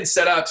 Now, I didn't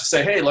set out to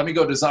say, hey, let me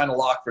go design a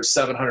lock for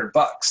 $700.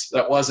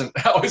 That wasn't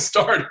how I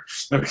started.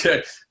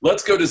 Okay,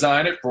 let's go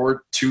design it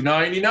for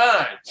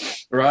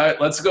 $299, right?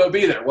 Let's go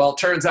be there. Well, it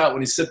turns out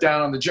when you sit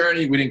down on the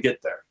journey, we didn't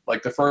get there.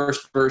 Like the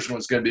first version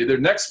was going to be there.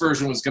 Next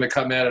version was going to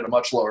come in at a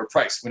much lower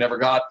price. We never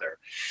got there.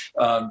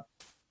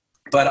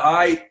 But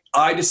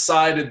I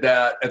decided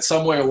that at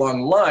some way along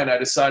the line, I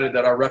decided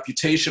that our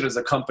reputation as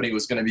a company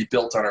was going to be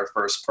built on our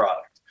first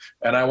product.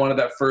 And I wanted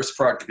that first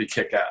product to be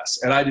kick-ass.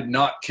 And I did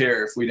not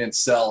care if we didn't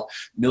sell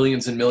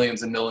millions and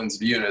millions and millions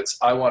of units.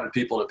 I wanted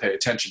people to pay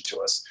attention to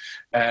us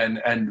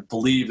and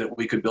believe that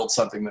we could build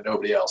something that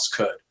nobody else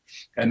could.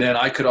 And then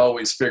I could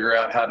always figure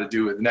out how to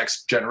do it the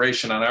next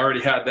generation. And I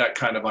already had that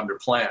kind of under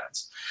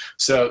plans.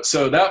 So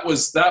that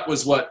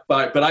was what,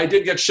 but I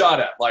did get shot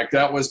at. Like,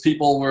 that was,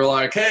 people were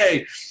like,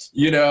 hey,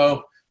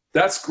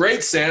 that's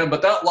great, Sam,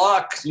 but that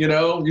lock,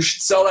 you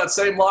should sell that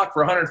same lock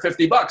for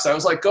 $150. I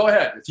was like, go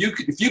ahead.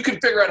 If you can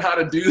figure out how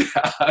to do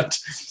that,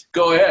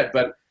 go ahead.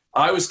 But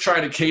I was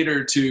trying to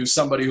cater to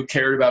somebody who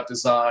cared about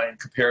design,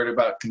 cared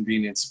about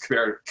convenience,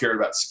 cared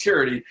about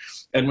security.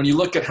 And when you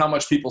look at how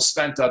much people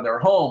spent on their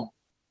home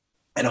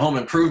and home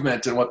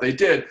improvement and what they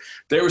did,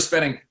 they were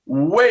spending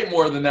way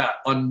more than that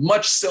on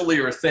much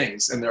sillier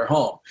things in their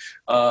home.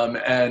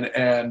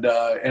 And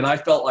I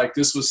felt like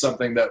this was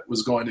something that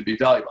was going to be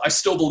valuable. I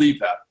still believe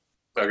that.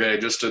 Okay,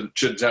 just to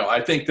know,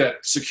 I think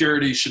that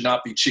security should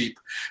not be cheap,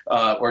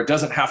 or it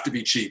doesn't have to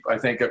be cheap. I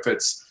think if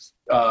it's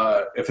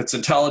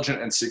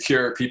intelligent and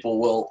secure,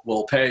 people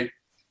will pay.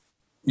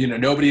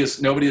 Nobody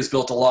has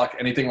built a lock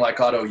anything like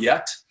Otto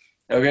yet.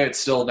 Okay, it's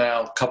still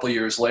now a couple of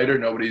years later.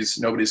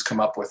 Nobody's come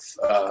up with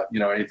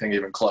anything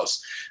even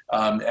close,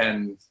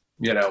 and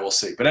we'll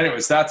see. But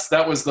anyways,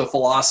 that was the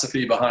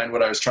philosophy behind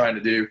what I was trying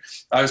to do.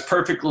 I was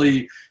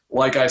perfectly,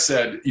 like I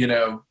said,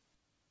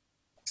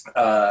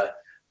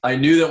 I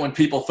knew that when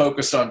people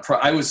focused on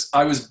price,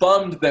 I was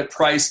bummed that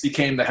price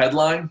became the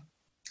headline.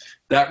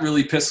 That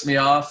really pissed me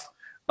off,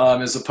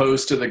 as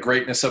opposed to the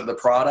greatness of the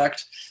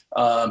product.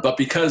 But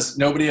because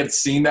nobody had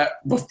seen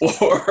that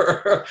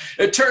before,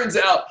 it turns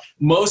out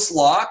most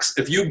locks,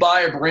 if you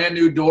buy a brand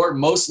new door,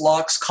 most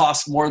locks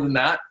cost more than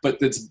that, but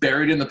it's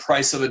buried in the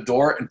price of a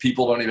door and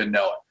people don't even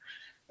know it.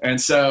 And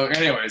so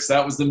anyways,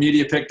 that was, the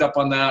media picked up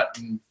on that,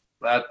 and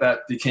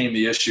that became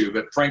the issue.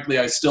 But frankly,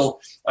 I still,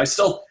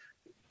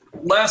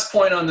 last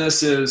point on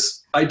this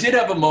is, I did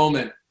have a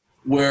moment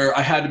where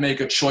I had to make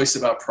a choice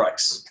about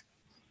price.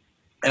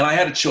 And I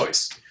had a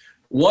choice.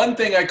 One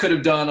thing I could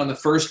have done on the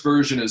first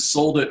version is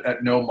sold it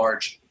at no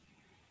margin.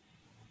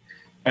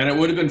 And it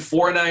would have been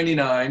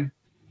 $499.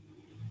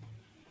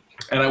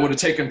 And I would have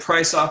taken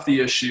price off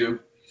the issue.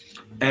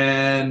 But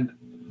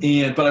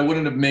I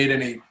wouldn't have made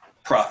any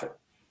profit.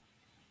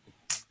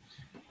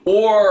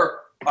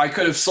 Or I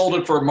could have sold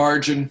it for a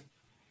margin,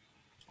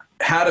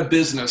 had a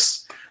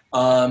business,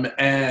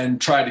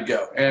 and try to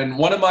go. And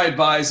one of my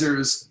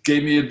advisors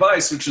gave me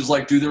advice, which was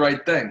like, do the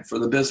right thing for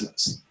the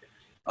business.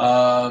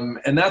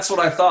 And that's what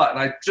I thought. And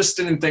I just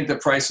didn't think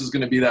that price was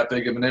going to be that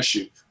big of an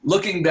issue.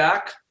 Looking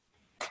back,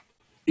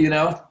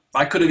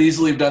 I could have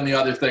easily done the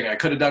other thing. I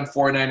could have done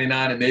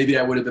 $499 and maybe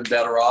I would have been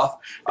better off.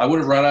 I would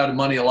have run out of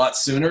money a lot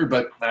sooner,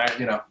 but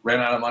I,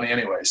 ran out of money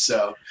anyway.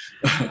 So.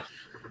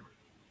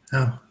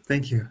 Oh,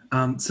 thank you.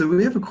 So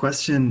we have a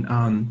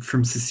question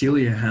from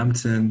Cecilia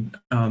Hampton.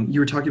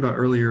 You were talking about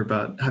earlier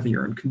about having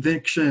your own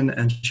conviction,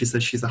 and she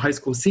said she's a high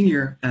school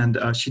senior and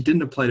she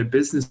didn't apply to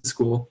business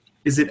school.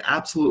 Is it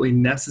absolutely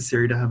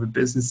necessary to have a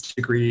business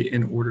degree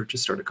in order to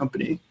start a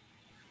company?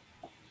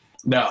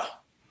 No.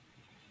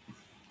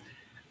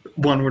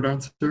 One word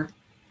answer.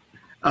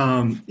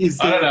 I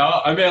don't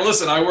know. I mean,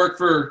 listen, I work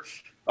for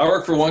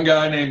one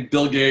guy named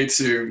Bill Gates,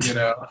 who,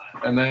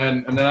 and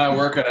then I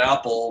work at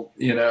Apple,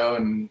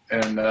 and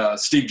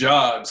Steve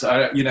Jobs.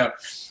 I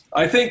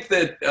think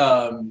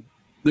that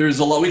there's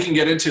a lot we can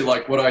get into,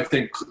 like what I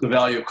think the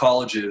value of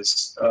college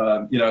is.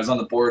 I was on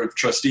the board of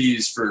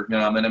trustees for,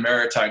 I'm an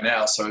emeriti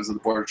now, so I was on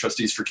the board of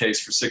trustees for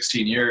Case for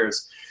 16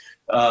 years.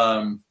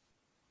 At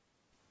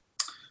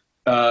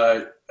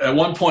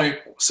one point,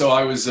 so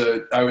I was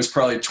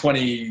probably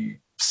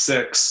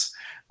 26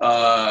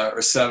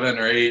 or 7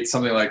 or 8,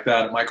 something like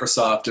that at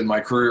Microsoft, and my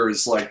career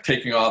is like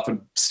taking off,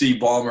 and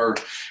Steve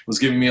Ballmer was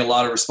giving me a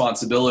lot of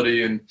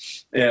responsibility, and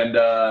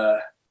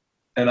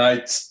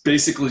I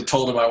basically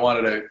told him I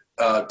wanted to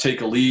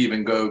take a leave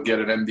and go get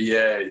an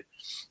MBA.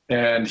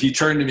 And he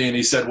turned to me and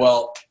he said,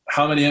 well,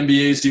 how many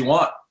MBAs do you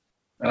want?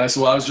 And I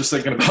said, well, I was just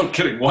thinking about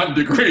getting one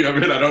degree. I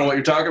mean, I don't know what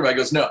you're talking about. He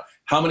goes, no,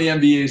 how many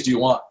MBAs do you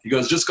want? He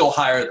goes, just go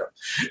hire them.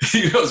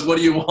 He goes, what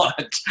do you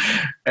want?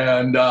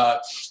 And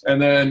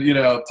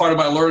then, part of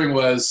my learning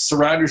was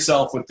surround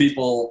yourself with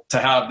people to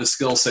have the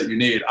skill set you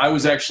need. I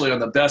was actually on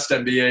the best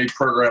MBA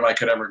program I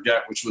could ever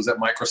get, which was at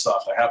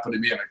Microsoft. I happened to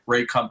be in a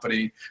great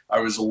company.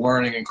 I was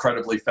learning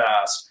incredibly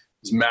fast.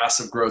 It was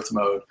massive growth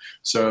mode.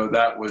 So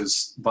that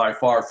was by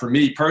far, for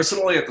me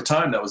personally at the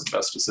time, that was the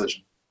best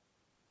decision.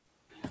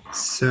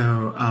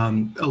 So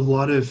a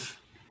lot of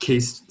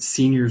Case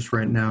seniors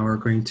right now are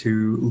going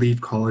to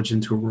leave college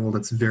into a world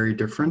that's very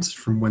different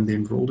from when they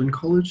enrolled in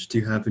college. Do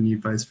you have any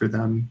advice for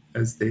them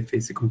as they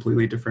face a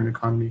completely different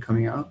economy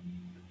coming out?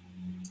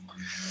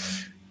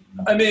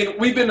 I mean,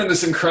 we've been in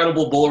this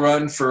incredible bull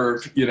run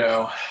for,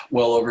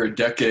 well over a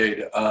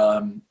decade.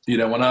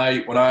 When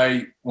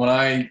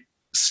I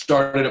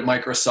started at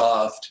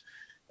Microsoft,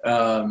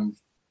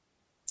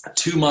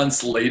 2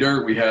 months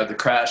later, we had the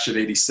crash of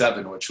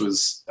 '87, which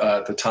was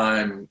at the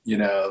time,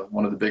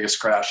 one of the biggest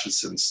crashes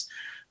since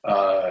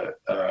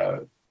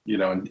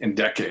in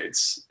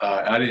decades.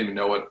 I didn't even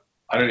know what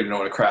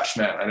a crash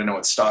meant. I didn't know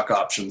what stock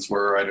options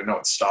were. I didn't know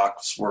what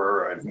stocks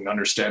were. I didn't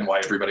understand why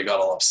everybody got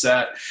all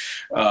upset.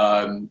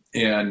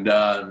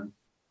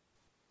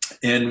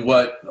 And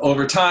what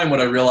over time,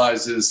 what I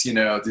realized is,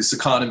 this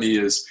economy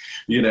is,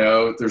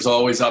 there's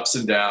always ups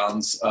and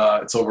downs.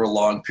 It's over a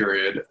long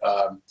period.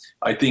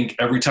 I think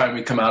every time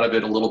we come out of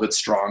it a little bit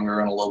stronger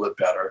and a little bit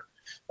better.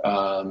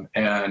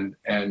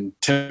 And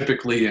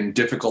typically in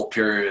difficult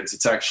periods,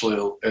 it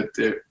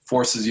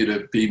forces you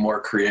to be more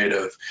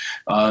creative.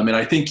 And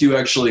I think you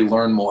actually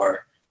learn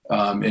more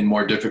in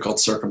more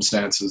difficult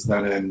circumstances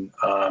than in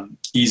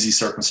easy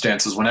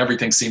circumstances when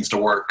everything seems to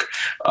work.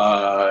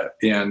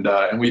 And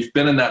we've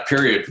been in that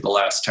period for the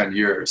last 10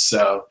 years.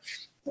 So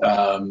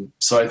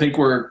I think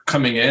we're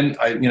coming in.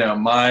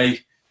 My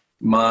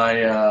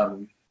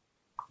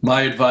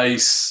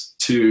advice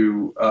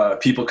to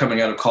people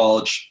coming out of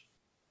college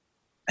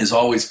is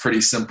always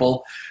pretty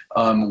simple.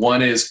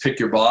 One is pick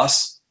your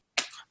boss.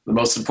 The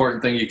most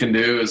important thing you can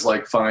do is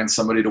find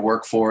somebody to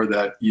work for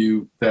that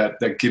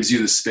gives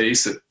you the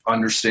space, that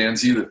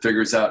understands you, that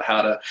figures out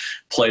how to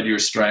play to your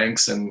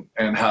strengths and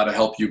how to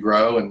help you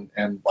grow.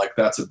 And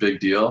that's a big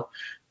deal.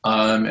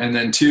 And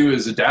then two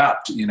is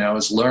adapt,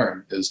 is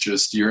learn, is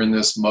just, you're in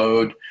this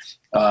mode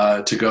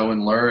to go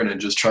and learn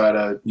and just try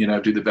to,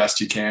 do the best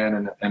you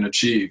can and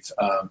achieve.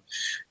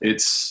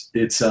 It's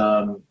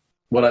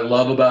what I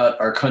love about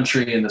our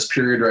country in this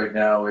period right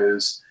now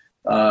is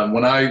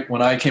when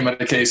I came out of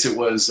the case, it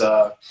was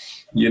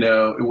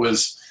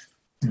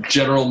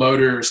General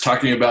Motors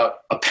talking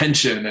about a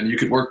pension, and you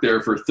could work there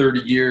for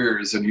 30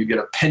 years and you get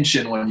a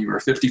pension when you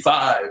were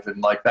 55.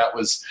 And that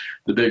was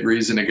the big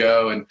reason to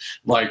go. And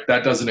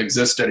that doesn't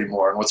exist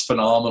anymore. And what's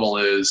phenomenal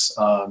is,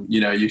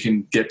 you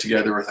can get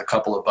together with a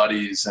couple of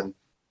buddies and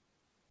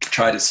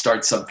try to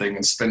start something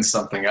and spin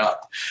something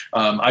up.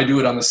 I do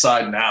it on the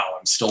side now.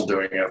 I'm still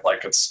doing it.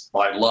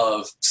 I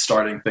love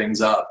starting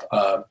things up.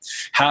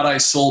 Had I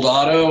sold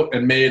auto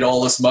and made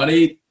all this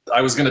money,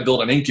 I was going to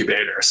build an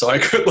incubator so I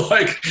could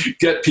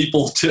get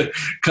people to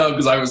come,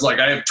 because I was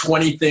I have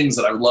 20 things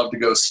that I would love to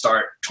go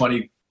start,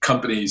 20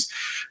 companies.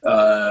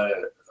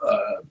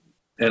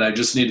 And I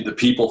just needed the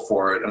people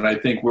for it. And I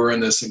think we're in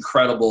this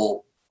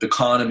incredible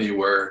economy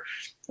where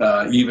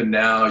even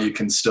now you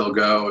can still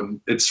go, and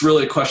it's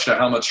really a question of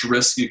how much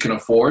risk you can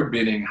afford,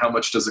 meaning how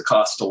much does it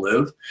cost to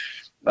live.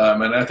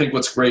 And I think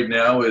what's great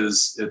now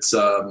is it's,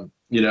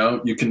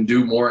 you can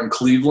do more in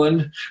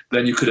Cleveland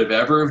than you could have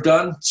ever have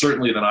done,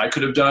 certainly than I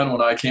could have done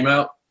when I came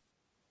out.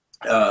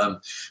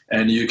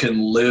 And you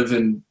can live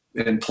in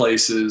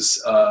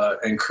places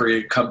and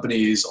create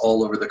companies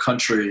all over the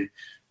country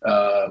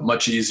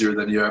much easier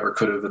than you ever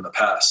could have in the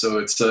past.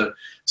 So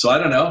so I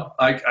don't know.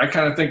 I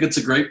kind of think it's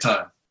a great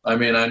time. I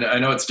mean, I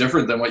know it's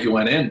different than what you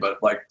went in, but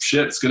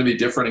it's going to be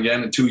different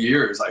again in 2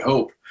 years, I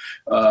hope.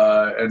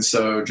 And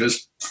so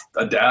just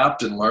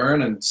adapt and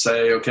learn and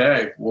say,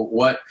 okay,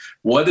 well,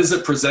 what does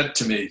it present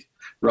to me,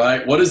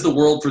 right? What is the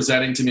world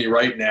presenting to me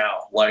right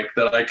now,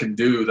 that I can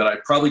do, that I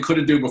probably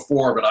couldn't do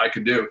before, but I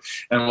can do?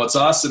 And what's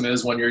awesome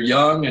is when you're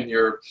young and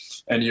you're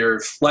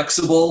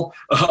flexible,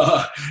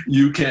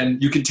 you can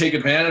take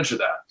advantage of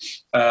that.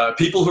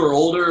 People who are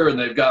older and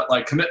they've got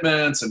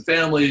commitments and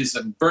families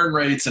and burn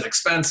rates and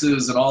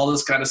expenses and all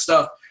this kind of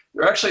stuff,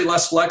 they're actually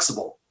less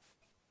flexible.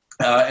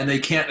 And they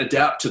can't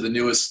adapt to the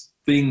newest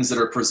things that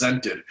are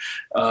presented,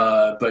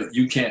 but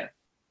you can.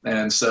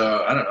 And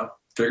so, I don't know,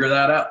 figure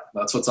that out.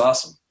 That's what's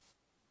awesome.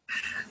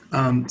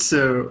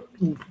 So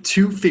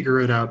to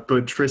figure it out,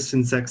 both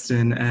Tristan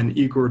Sexton and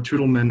Igor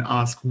Tudelman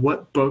ask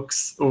what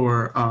books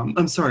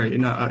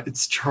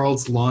it's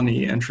Charles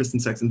Lonnie and Tristan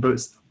Sexton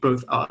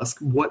both ask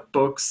what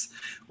books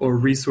or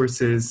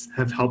resources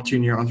have helped you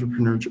in your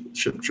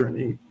entrepreneurship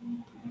journey.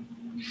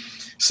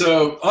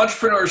 So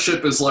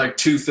entrepreneurship is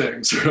two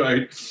things,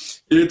 right?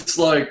 It's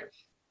the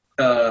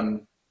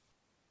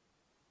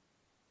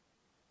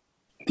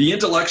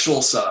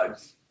intellectual side,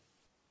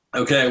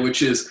 okay,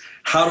 which is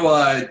how do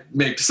I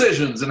make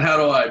decisions and how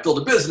do I build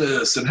a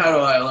business and how do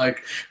I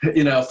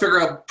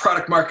figure out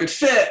product market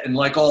fit and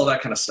all of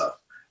that kind of stuff.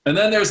 And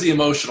then there's the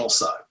emotional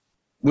side,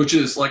 which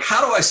is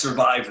how do I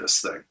survive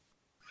this thing?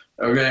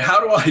 Okay,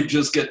 how do I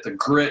just get the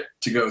grit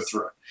to go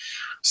through it?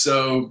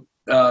 So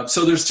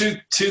there's two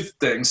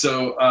things.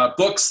 So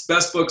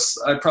best books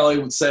I probably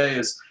would say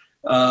is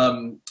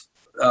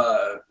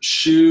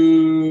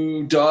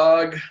Shoe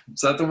Dog.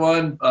 Is that the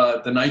one?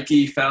 The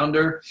Nike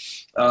founder.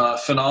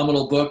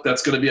 Phenomenal book.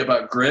 That's going to be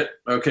about grit.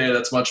 Okay,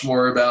 that's much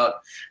more about.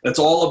 That's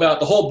all about.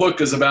 The whole book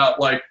is about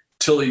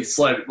till he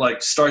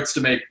starts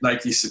to make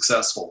Nike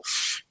successful.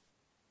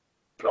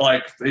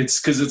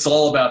 It's because it's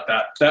all about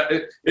that.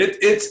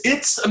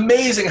 It's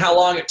amazing how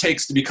long it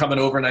takes to become an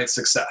overnight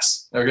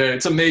success. Okay,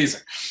 it's amazing,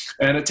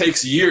 and it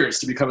takes years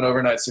to become an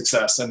overnight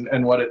success, and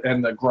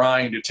the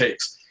grind it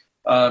takes.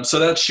 So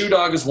that Shoe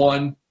Dog is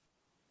one.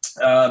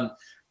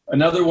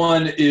 Another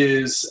one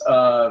is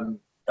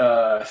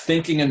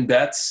Thinking in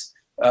Bets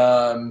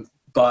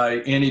by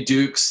Annie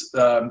Dukes.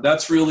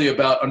 That's really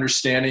about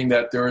understanding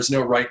that there is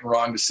no right and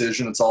wrong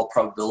decision. It's all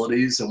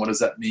probabilities. And what does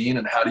that mean?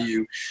 And how do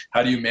you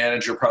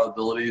manage your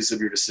probabilities of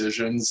your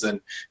decisions,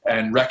 and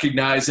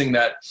recognizing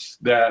that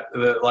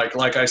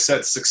like I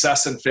said,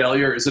 success and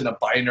failure isn't a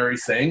binary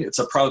thing. It's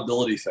a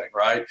probability thing,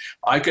 right?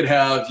 I could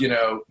have,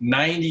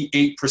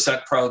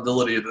 98%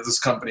 probability that this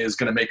company is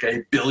going to make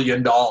 $1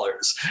 billion,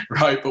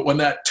 right? But when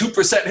that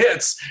 2%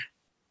 hits,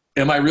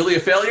 am I really a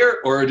failure,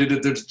 or did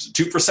the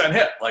 2%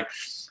 hit?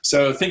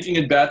 So thinking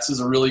in bets is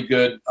a really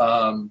good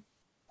one.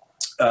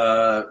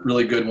 And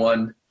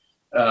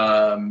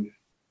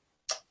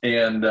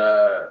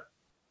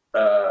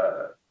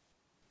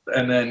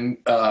then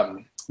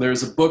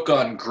there's a book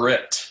on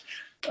grit,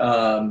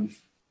 and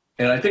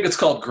I think it's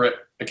called Grit.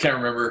 I can't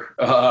remember,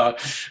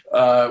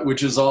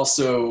 which is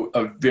also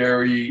a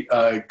very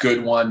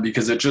good one,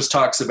 because it just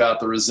talks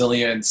about the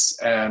resilience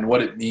and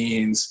what it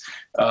means.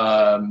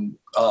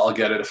 I'll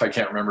get it if I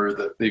can't remember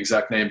the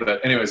exact name,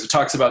 but anyways, it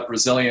talks about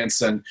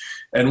resilience and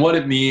what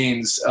it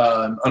means.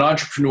 An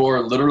entrepreneur,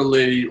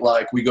 literally,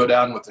 we go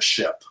down with the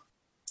ship.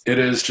 It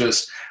is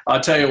just,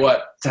 I'll tell you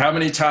what, how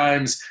many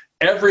times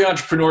every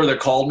entrepreneur that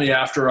called me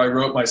after I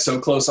wrote my So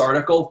Close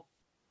article,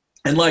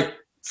 and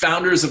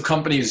founders of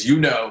companies,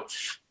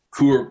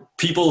 who are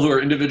people who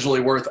are individually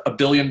worth $1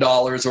 billion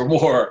or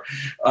more,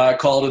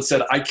 called and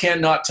said, I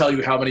cannot tell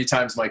you how many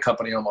times my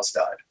company almost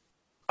died.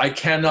 I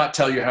cannot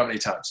tell you how many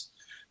times.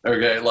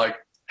 Okay,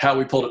 how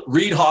we pulled it.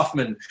 Reid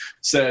Hoffman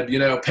said,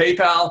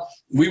 PayPal,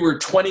 we were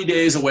 20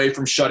 days away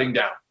from shutting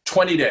down,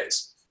 20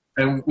 days.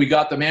 And we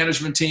got the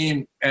management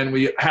team, and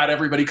we had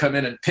everybody come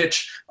in and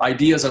pitch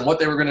ideas on what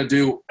they were going to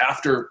do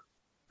after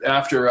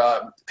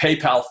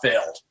PayPal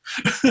failed,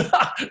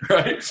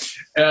 right?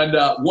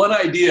 And one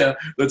idea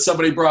that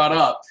somebody brought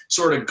up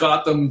sort of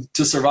got them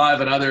to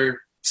survive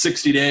another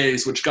 60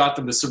 days, which got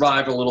them to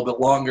survive a little bit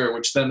longer,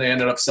 which then they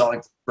ended up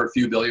selling for a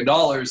few $1 billion.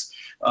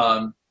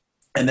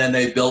 And then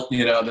they built,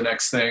 the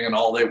next thing, and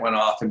all they went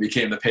off and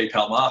became the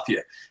PayPal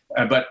mafia.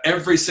 But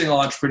every single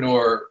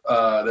entrepreneur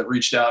that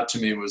reached out to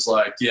me was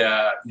like,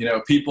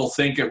 people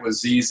think it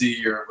was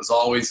easy, or it was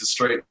always a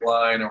straight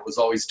line, or it was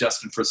always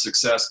destined for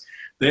success.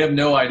 They have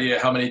no idea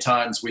how many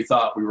times we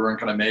thought we weren't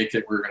going to make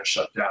it, we were going to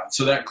shut down.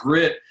 So that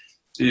grit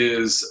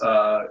is,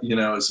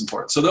 is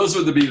important. So those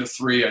would be the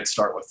three I'd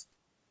start with.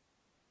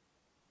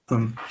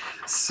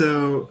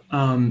 So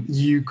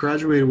you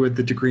graduated with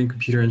the degree in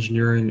computer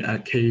engineering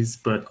at Case,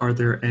 but are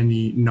there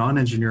any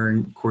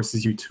non-engineering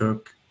courses you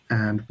took,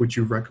 and would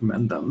you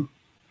recommend them?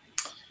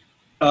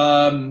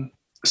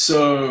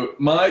 So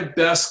my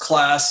best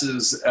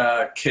classes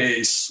at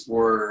Case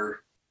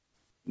were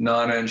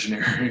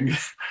non-engineering.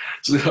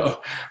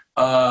 So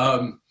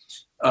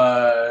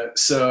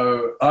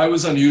I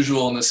was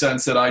unusual in the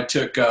sense that I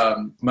took,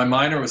 my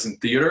minor was in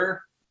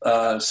theater.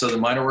 So the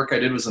minor work I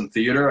did was in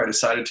theater. I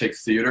decided to take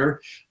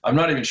theater. I'm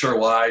not even sure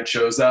why I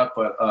chose that,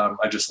 but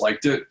I just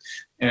liked it.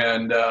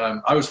 And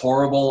I was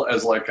horrible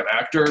as an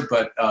actor,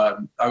 but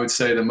I would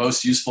say the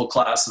most useful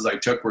classes I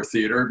took were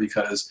theater,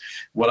 because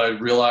what I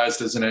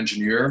realized as an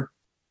engineer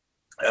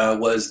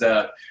was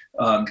that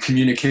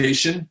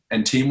communication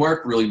and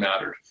teamwork really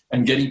mattered,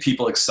 and getting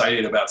people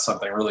excited about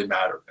something really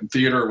mattered. And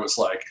theater was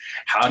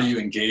how do you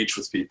engage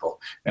with people?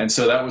 And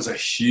so that was a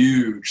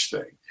huge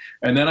thing.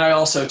 And then I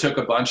also took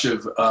a bunch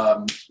of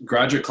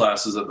graduate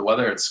classes at the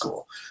Weatherhead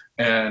School.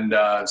 And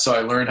so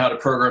I learned how to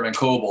program in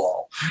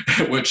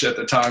COBOL, which at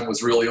the time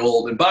was really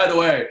old. And by the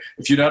way,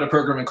 if you know how to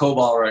program in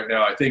COBOL right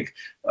now, I think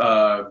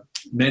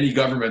many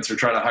governments are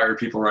trying to hire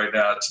people right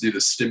now to do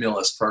the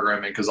stimulus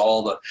programming, because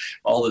all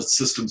the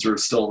systems are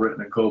still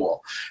written in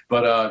COBOL.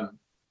 But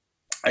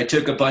I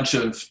took a bunch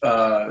of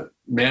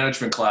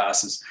management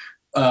classes.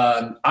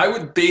 I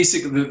would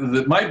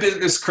basically, my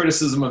biggest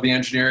criticism of the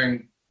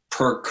engineering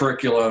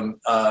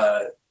curriculum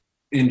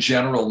in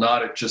general,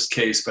 not at just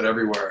Case, but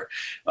everywhere,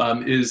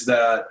 is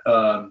that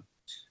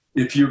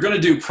if you're going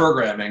to do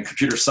programming,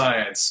 computer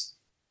science,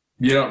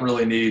 you don't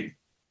really need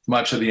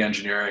much of the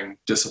engineering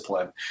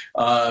discipline.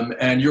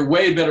 And you're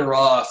way better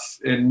off,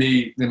 in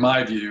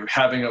my view,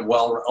 having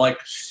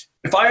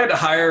if I had to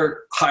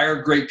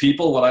hire great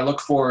people, what I look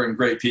for in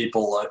great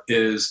people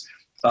is,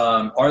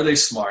 are they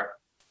smart?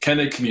 Can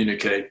they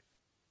communicate?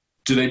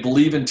 Do they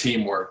believe in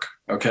teamwork?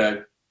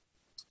 Okay.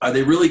 Are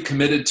they really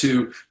committed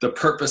to the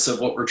purpose of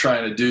what we're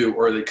trying to do,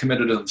 or are they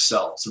committed to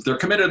themselves? If they're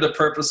committed to the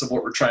purpose of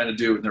what we're trying to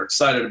do and they're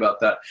excited about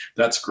that,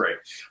 that's great.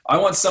 I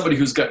want somebody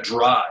who's got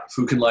drive,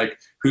 who can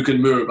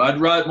move. I'd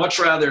much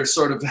rather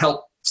sort of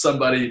help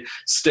somebody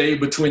stay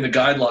between the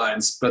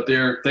guidelines, but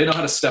they know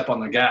how to step on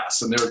the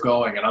gas and they're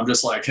going. And I'm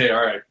just like, hey,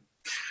 all right,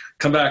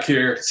 come back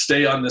here,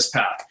 stay on this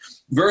path.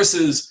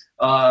 Versus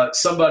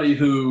somebody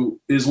who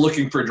is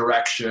looking for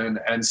direction,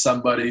 and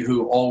somebody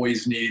who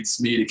always needs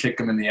me to kick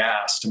them in the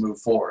ass to move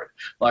forward.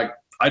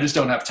 I just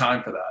don't have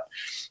time for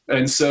that.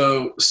 And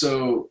so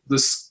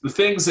the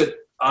things that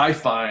I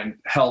find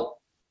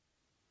help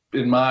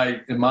in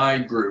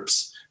my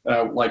groups,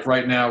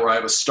 right now where I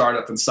have a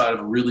startup inside of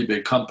a really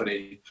big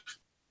company,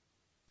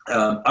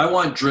 I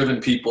want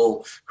driven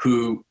people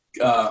who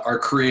are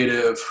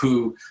creative,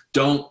 who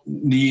don't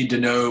need to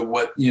know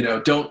what,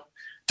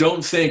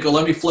 don't think, oh,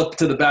 let me flip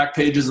to the back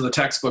pages of the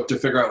textbook to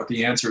figure out what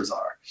the answers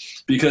are.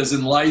 Because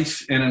in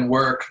life and in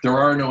work, there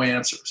are no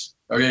answers.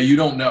 Okay, you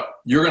don't know.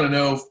 You're going to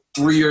know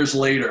 3 years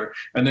later,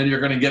 and then you're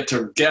going to get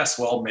to guess,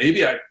 well,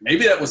 maybe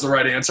that was the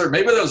right answer.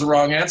 Maybe that was the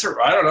wrong answer.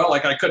 I don't know.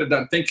 Like, I could have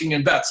done thinking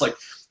and bets. Like,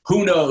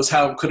 who knows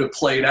how it could have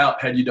played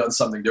out had you done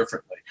something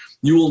differently.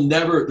 You will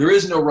never, there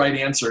is no right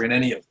answer in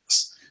any of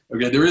this.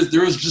 Okay, there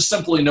is just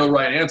simply no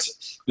right answer.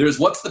 There's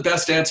what's the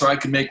best answer I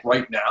can make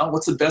right now?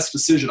 What's the best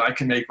decision I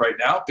can make right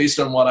now based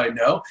on what I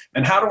know?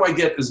 And how do I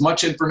get as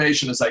much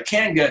information as I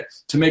can get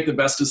to make the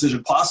best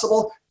decision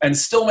possible and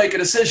still make a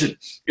decision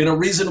in a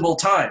reasonable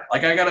time?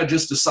 Like, I got to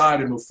just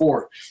decide and move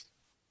forward.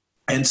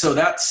 And so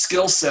that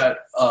skill set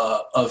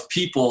of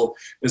people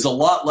is a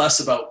lot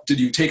less about, did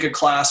you take a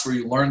class where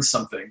you learned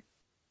something?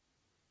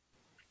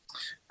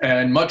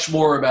 And much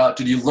more about,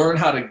 did you learn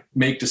how to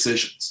make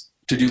decisions?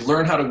 Did you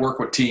learn how to work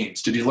with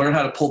teams? Did you learn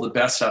how to pull the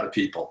best out of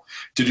people?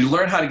 Did you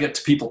learn how to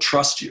get people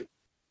trust you?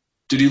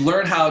 Did you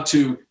learn how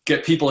to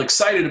get people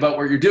excited about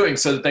what you're doing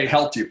so that they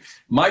helped you?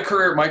 My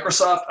career at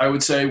Microsoft, I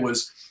would say,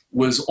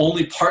 was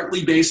only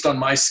partly based on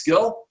my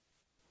skill.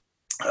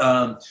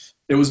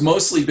 It was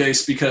mostly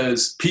based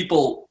because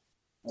people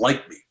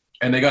liked me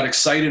and they got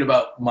excited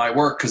about my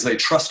work because they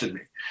trusted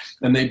me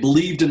and they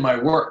believed in my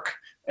work.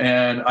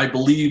 And I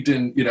believed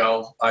in,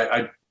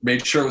 I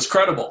made sure it was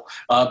credible.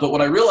 But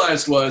what I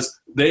realized was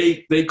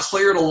they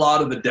cleared a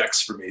lot of the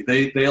decks for me.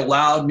 They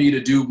allowed me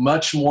to do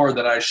much more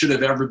than I should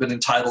have ever been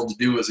entitled to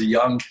do as a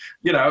young,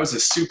 I was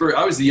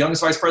the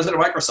youngest vice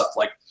president of Microsoft.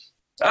 Like,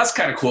 that's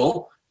kind of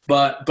cool.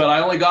 But I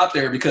only got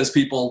there because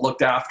people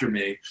looked after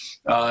me.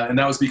 And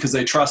that was because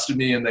they trusted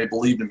me and they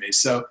believed in me.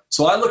 So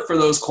I look for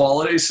those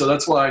qualities. So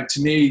that's why,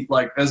 to me,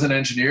 like, as an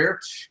engineer,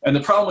 and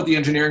the problem with the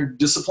engineering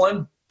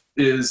discipline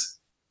is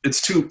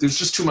there's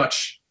just too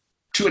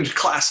many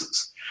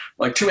classes,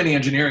 like too many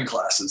engineering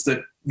classes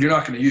that you're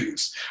not going to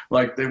use.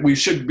 Like, that we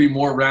should be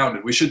more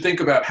rounded. We should think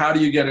about how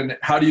do you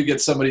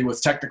get somebody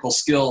with technical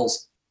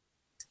skills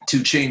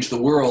to change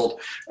the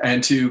world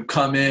and to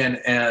come in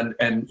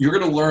and you're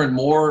going to learn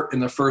more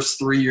in the first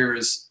 3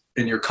 years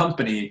in your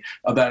company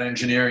about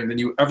engineering than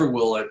you ever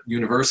will at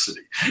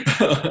university,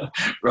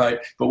 right?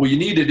 But what you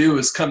need to do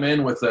is come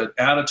in with an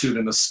attitude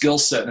and a skill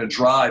set and a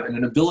drive and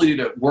an ability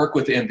to work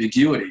with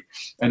ambiguity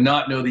and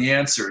not know the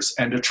answers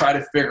and to try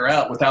to figure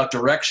out without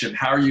direction,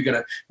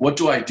 what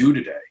do I do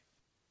today?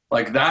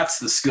 Like, that's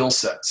the skill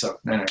set. So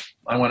anyway,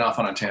 I went off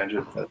on a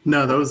tangent. But.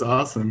 No, that was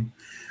awesome.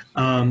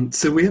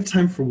 So we have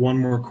time for one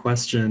more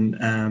question,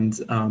 and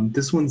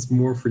this one's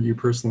more for you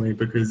personally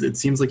because it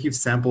seems like you've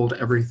sampled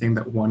everything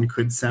that one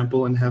could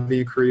sample in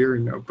having a career,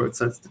 both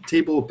sides of the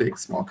table, big,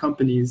 small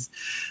companies.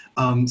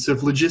 So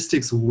if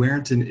logistics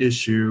weren't an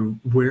issue,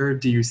 where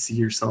do you see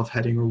yourself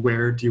heading, or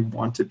where do you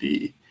want to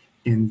be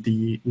in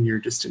the near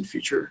distant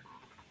future?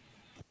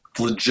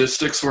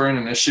 Logistics weren't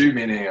an issue,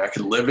 meaning I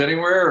could live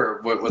anywhere, or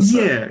what's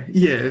that?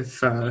 Yeah.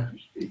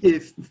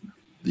 If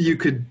you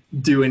could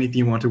do anything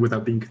you wanted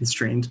without being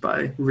constrained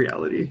by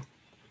reality.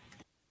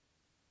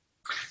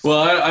 Well,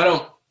 I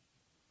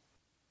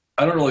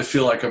don't really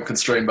feel like I'm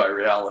constrained by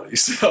reality.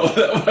 So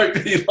that might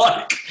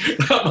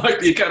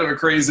be kind of a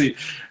crazy,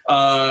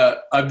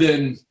 I've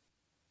been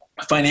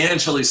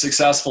financially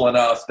successful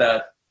enough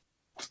that,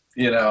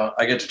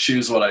 I get to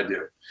choose what I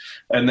do.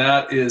 And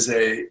that is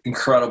a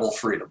incredible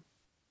freedom.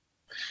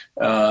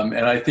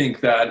 And I think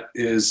that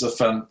is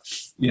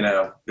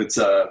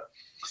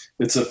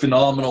it's a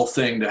phenomenal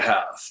thing to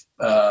have.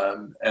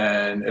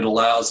 And it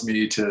allows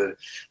me to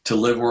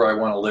live where I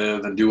want to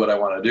live and do what I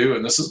want to do.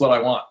 And this is what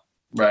I want,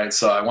 right?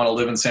 So I want to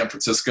live in San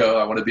Francisco.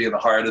 I want to be in the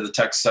heart of the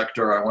tech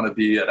sector. I want to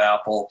be at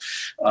Apple.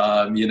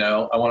 I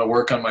want to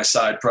work on my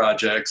side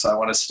projects. I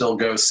want to still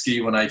go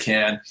ski when I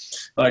can.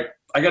 Like,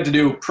 I get to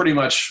do pretty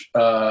much,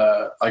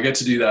 I get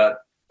to do that.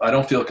 I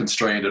don't feel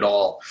constrained at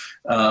all.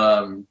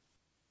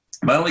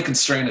 My only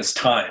constraint is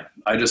time.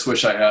 I just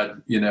wish I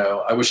had,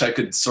 I wish I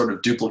could sort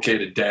of duplicate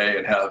a day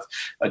and have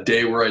a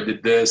day where I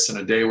did this and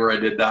a day where I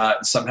did that,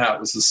 and somehow it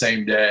was the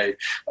same day,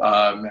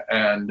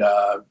 and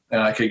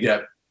I could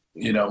get,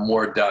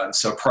 more done.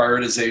 So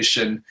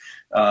prioritization,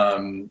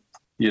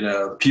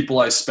 people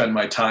I spend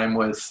my time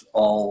with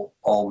all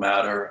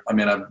matter. I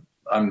mean,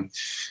 I'm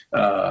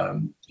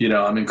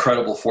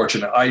incredibly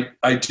fortunate.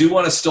 I do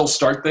want to still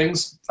start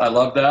things. I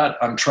love that.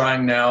 I'm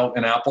trying now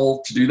in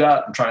Apple to do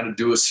that. I'm trying to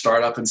do a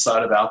startup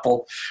inside of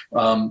Apple.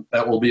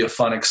 That will be a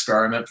fun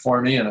experiment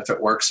for me. And if it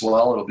works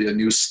well, it'll be a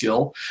new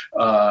skill.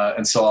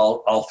 And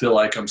so I'll feel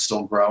like I'm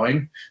still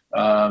growing.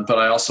 But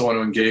I also want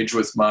to engage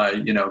with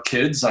my,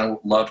 kids. I would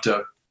love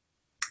to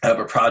have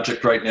a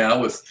project right now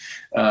with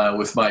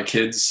my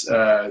kids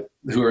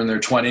who are in their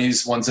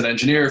 20s. One's an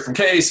engineer from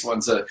Case,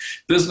 one's a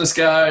business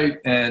guy,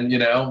 and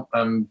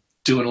I'm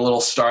doing a little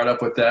startup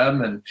with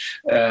them and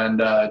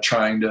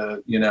trying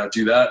to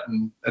do that.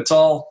 And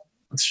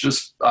it's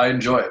just I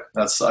enjoy it.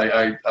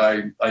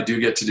 I do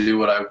get to do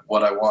what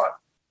I want.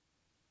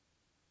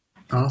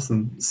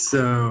 Awesome.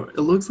 So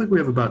it looks like we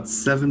have about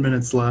 7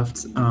 minutes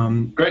left.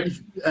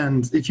 Great.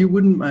 And if you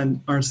wouldn't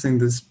mind answering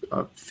this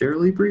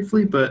fairly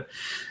briefly, but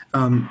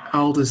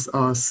I'll just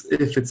ask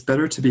if it's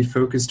better to be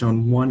focused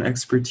on one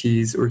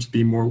expertise or to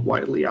be more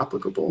widely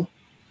applicable.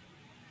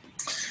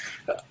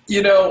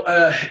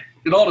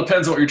 It all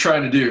depends on what you're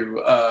trying to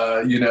do.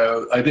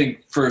 I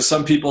think for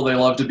some people, they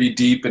love to be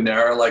deep and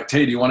narrow. Like,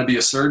 hey, do you want to be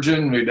a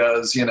surgeon who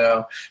does,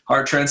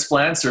 heart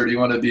transplants, or do you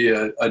want to be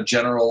a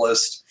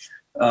generalist?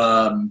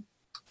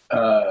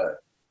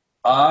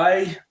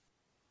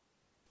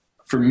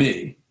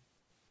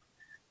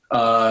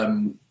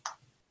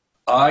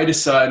 I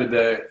decided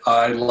that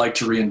I'd like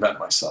to reinvent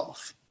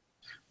myself.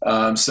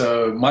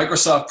 So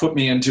Microsoft put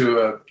me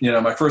into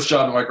my first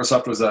job at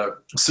Microsoft was a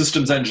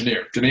systems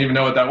engineer. Didn't even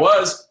know what that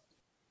was.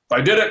 I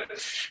did it.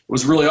 It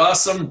was really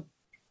awesome.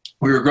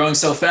 We were growing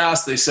so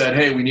fast. They said,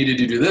 hey, we needed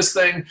to do this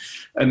thing.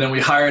 And then we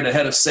hired a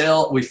head of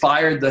sales. We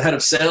fired the head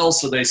of sales.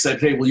 So they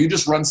said, hey, will you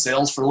just run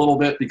sales for a little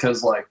bit?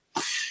 Because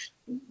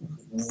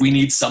we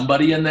need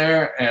somebody in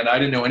there. And I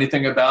didn't know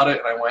anything about it.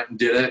 And I went and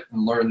did it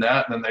and learned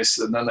that. And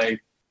then they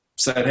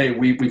said, hey,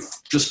 we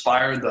just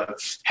fired the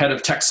head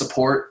of tech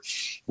support.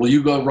 Will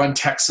you go run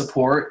tech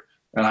support?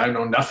 And I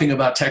know nothing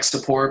about tech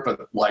support, but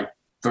they're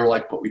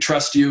like, but we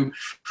trust you.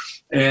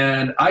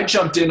 And I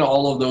jumped into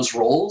all of those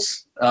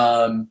roles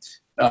and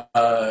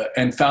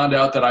found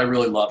out that I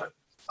really love it.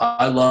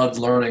 I loved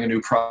learning a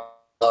new product.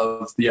 I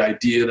loved the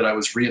idea that I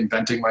was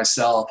reinventing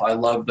myself. I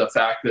loved the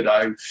fact that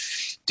I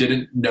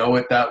didn't know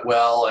it that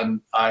well,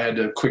 and I had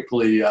to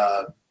quickly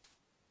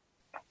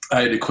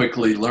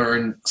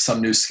learn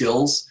some new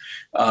skills.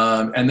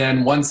 And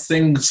then once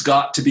things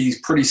got to be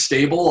pretty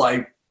stable,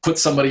 I put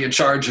somebody in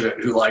charge of it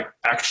who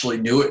actually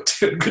knew it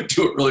and could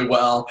do it really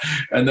well.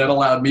 And that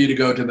allowed me to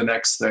go to the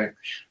next thing.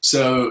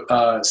 So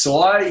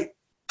I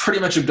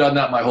pretty much have done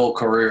that my whole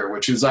career,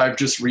 which is I've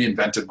just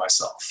reinvented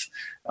myself.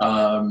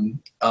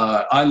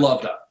 I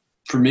love that.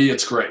 For me,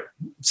 it's great.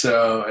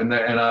 So, and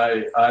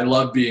I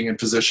love being in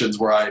positions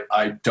where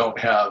I don't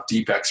have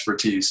deep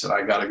expertise and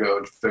I got to go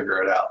and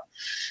figure it out.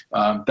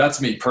 That's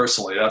me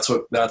personally. That's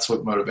what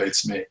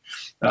motivates me.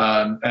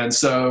 And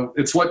so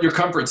it's what your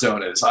comfort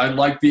zone is. I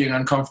like being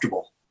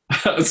uncomfortable.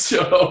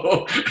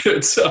 So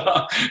it's,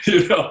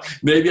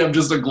 maybe I'm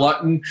just a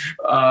glutton,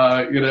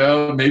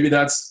 maybe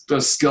that's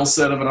the skill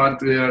set of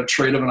a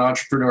trait of an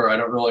entrepreneur. I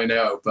don't really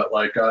know, but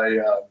I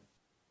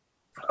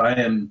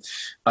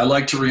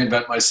like to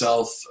reinvent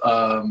myself,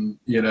 and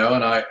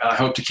I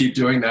hope to keep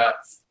doing that,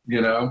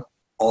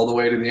 all the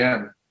way to the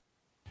end.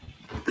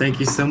 Thank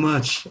you so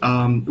much.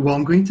 Well,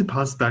 I'm going to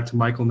pass it back to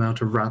Michael now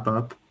to wrap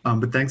up.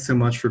 But thanks so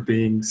much for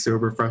being so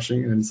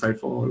refreshing and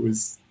insightful. It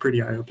was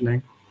pretty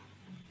eye-opening.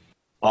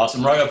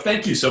 Awesome. Raghav,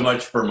 thank you so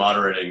much for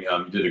moderating.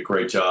 You did a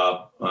great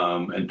job.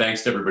 And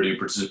thanks to everybody who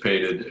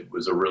participated. It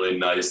was a really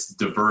nice,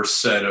 diverse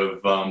set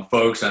of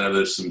folks. I know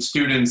there's some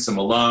students, some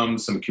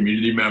alums, some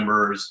community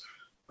members,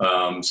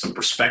 some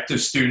prospective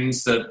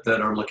students that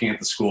are looking at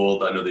the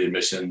school. I know the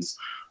admissions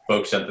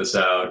folks sent this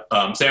out.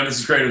 Sam, this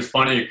is great. It was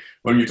funny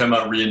when you were talking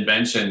about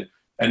reinvention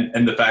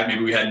and the fact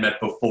maybe we hadn't met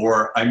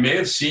before. I may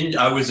have seen,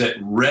 I was at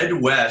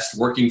Red West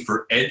working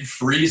for Ed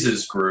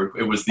Freese's group.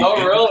 It was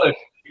the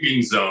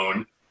gaming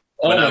zone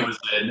when I was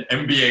an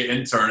MBA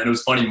intern. And it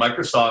was funny,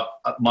 Microsoft,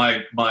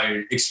 my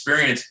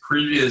experience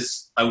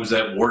previous, I was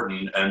at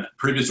Wharton, and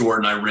previous to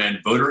Wharton, I ran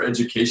voter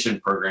education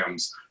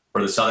programs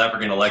for the South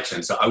African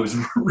election. So I was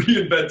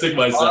reinventing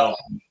myself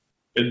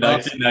in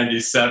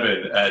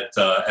 1997 at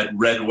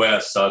Red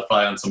West. So I was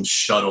probably on some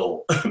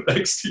shuttle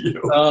next to you.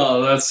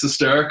 Oh, that's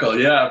hysterical.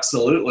 Yeah,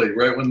 absolutely.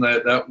 Right when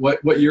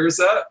what year is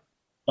that?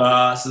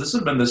 So this would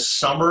have been the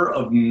summer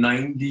of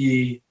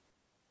 98.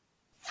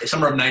 Yeah.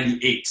 Summer of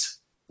 98.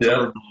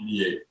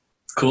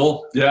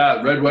 Cool.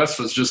 Yeah, Red West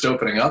was just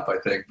opening up, I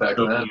think, back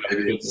then.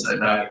 Maybe a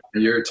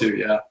year or two.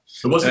 Yeah.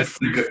 It wasn't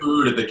free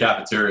food at the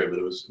cafeteria, but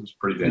it was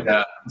pretty good.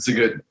 Yeah, it's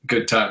a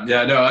good time.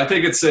 Yeah, no, I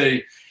think it's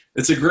a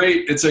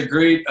great thing.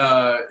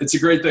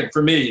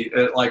 For me,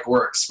 it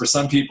works. For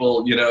some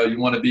people, you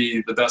want to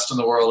be the best in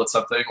the world at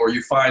something, or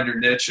you find your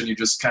niche and you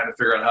just kind of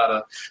figure out how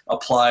to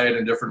apply it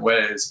in different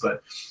ways.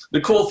 But the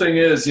cool thing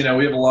is, we're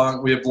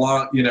going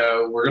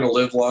to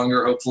live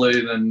longer, hopefully,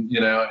 than,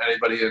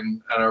 anybody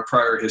in our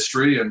prior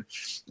history.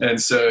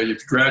 And so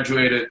you've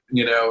graduated,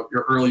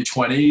 your early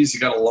 20s, you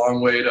got a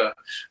long way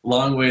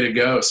to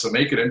go. So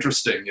make it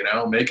interesting,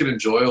 make it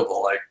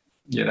enjoyable.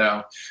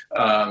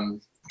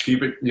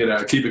 Keep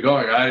it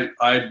going.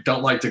 I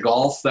don't like to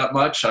golf that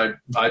much. I'd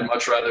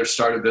much rather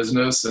start a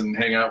business and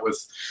hang out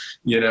with,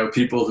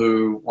 people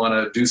who want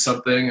to do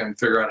something and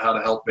figure out how to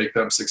help make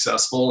them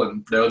successful,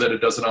 and know that it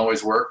doesn't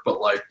always work,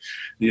 but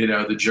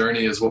the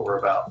journey is what we're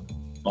about.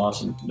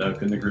 Awesome. No,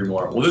 couldn't agree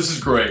more. Well, this is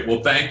great.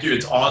 Well, thank you.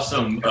 It's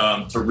awesome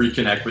to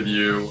reconnect with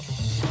you.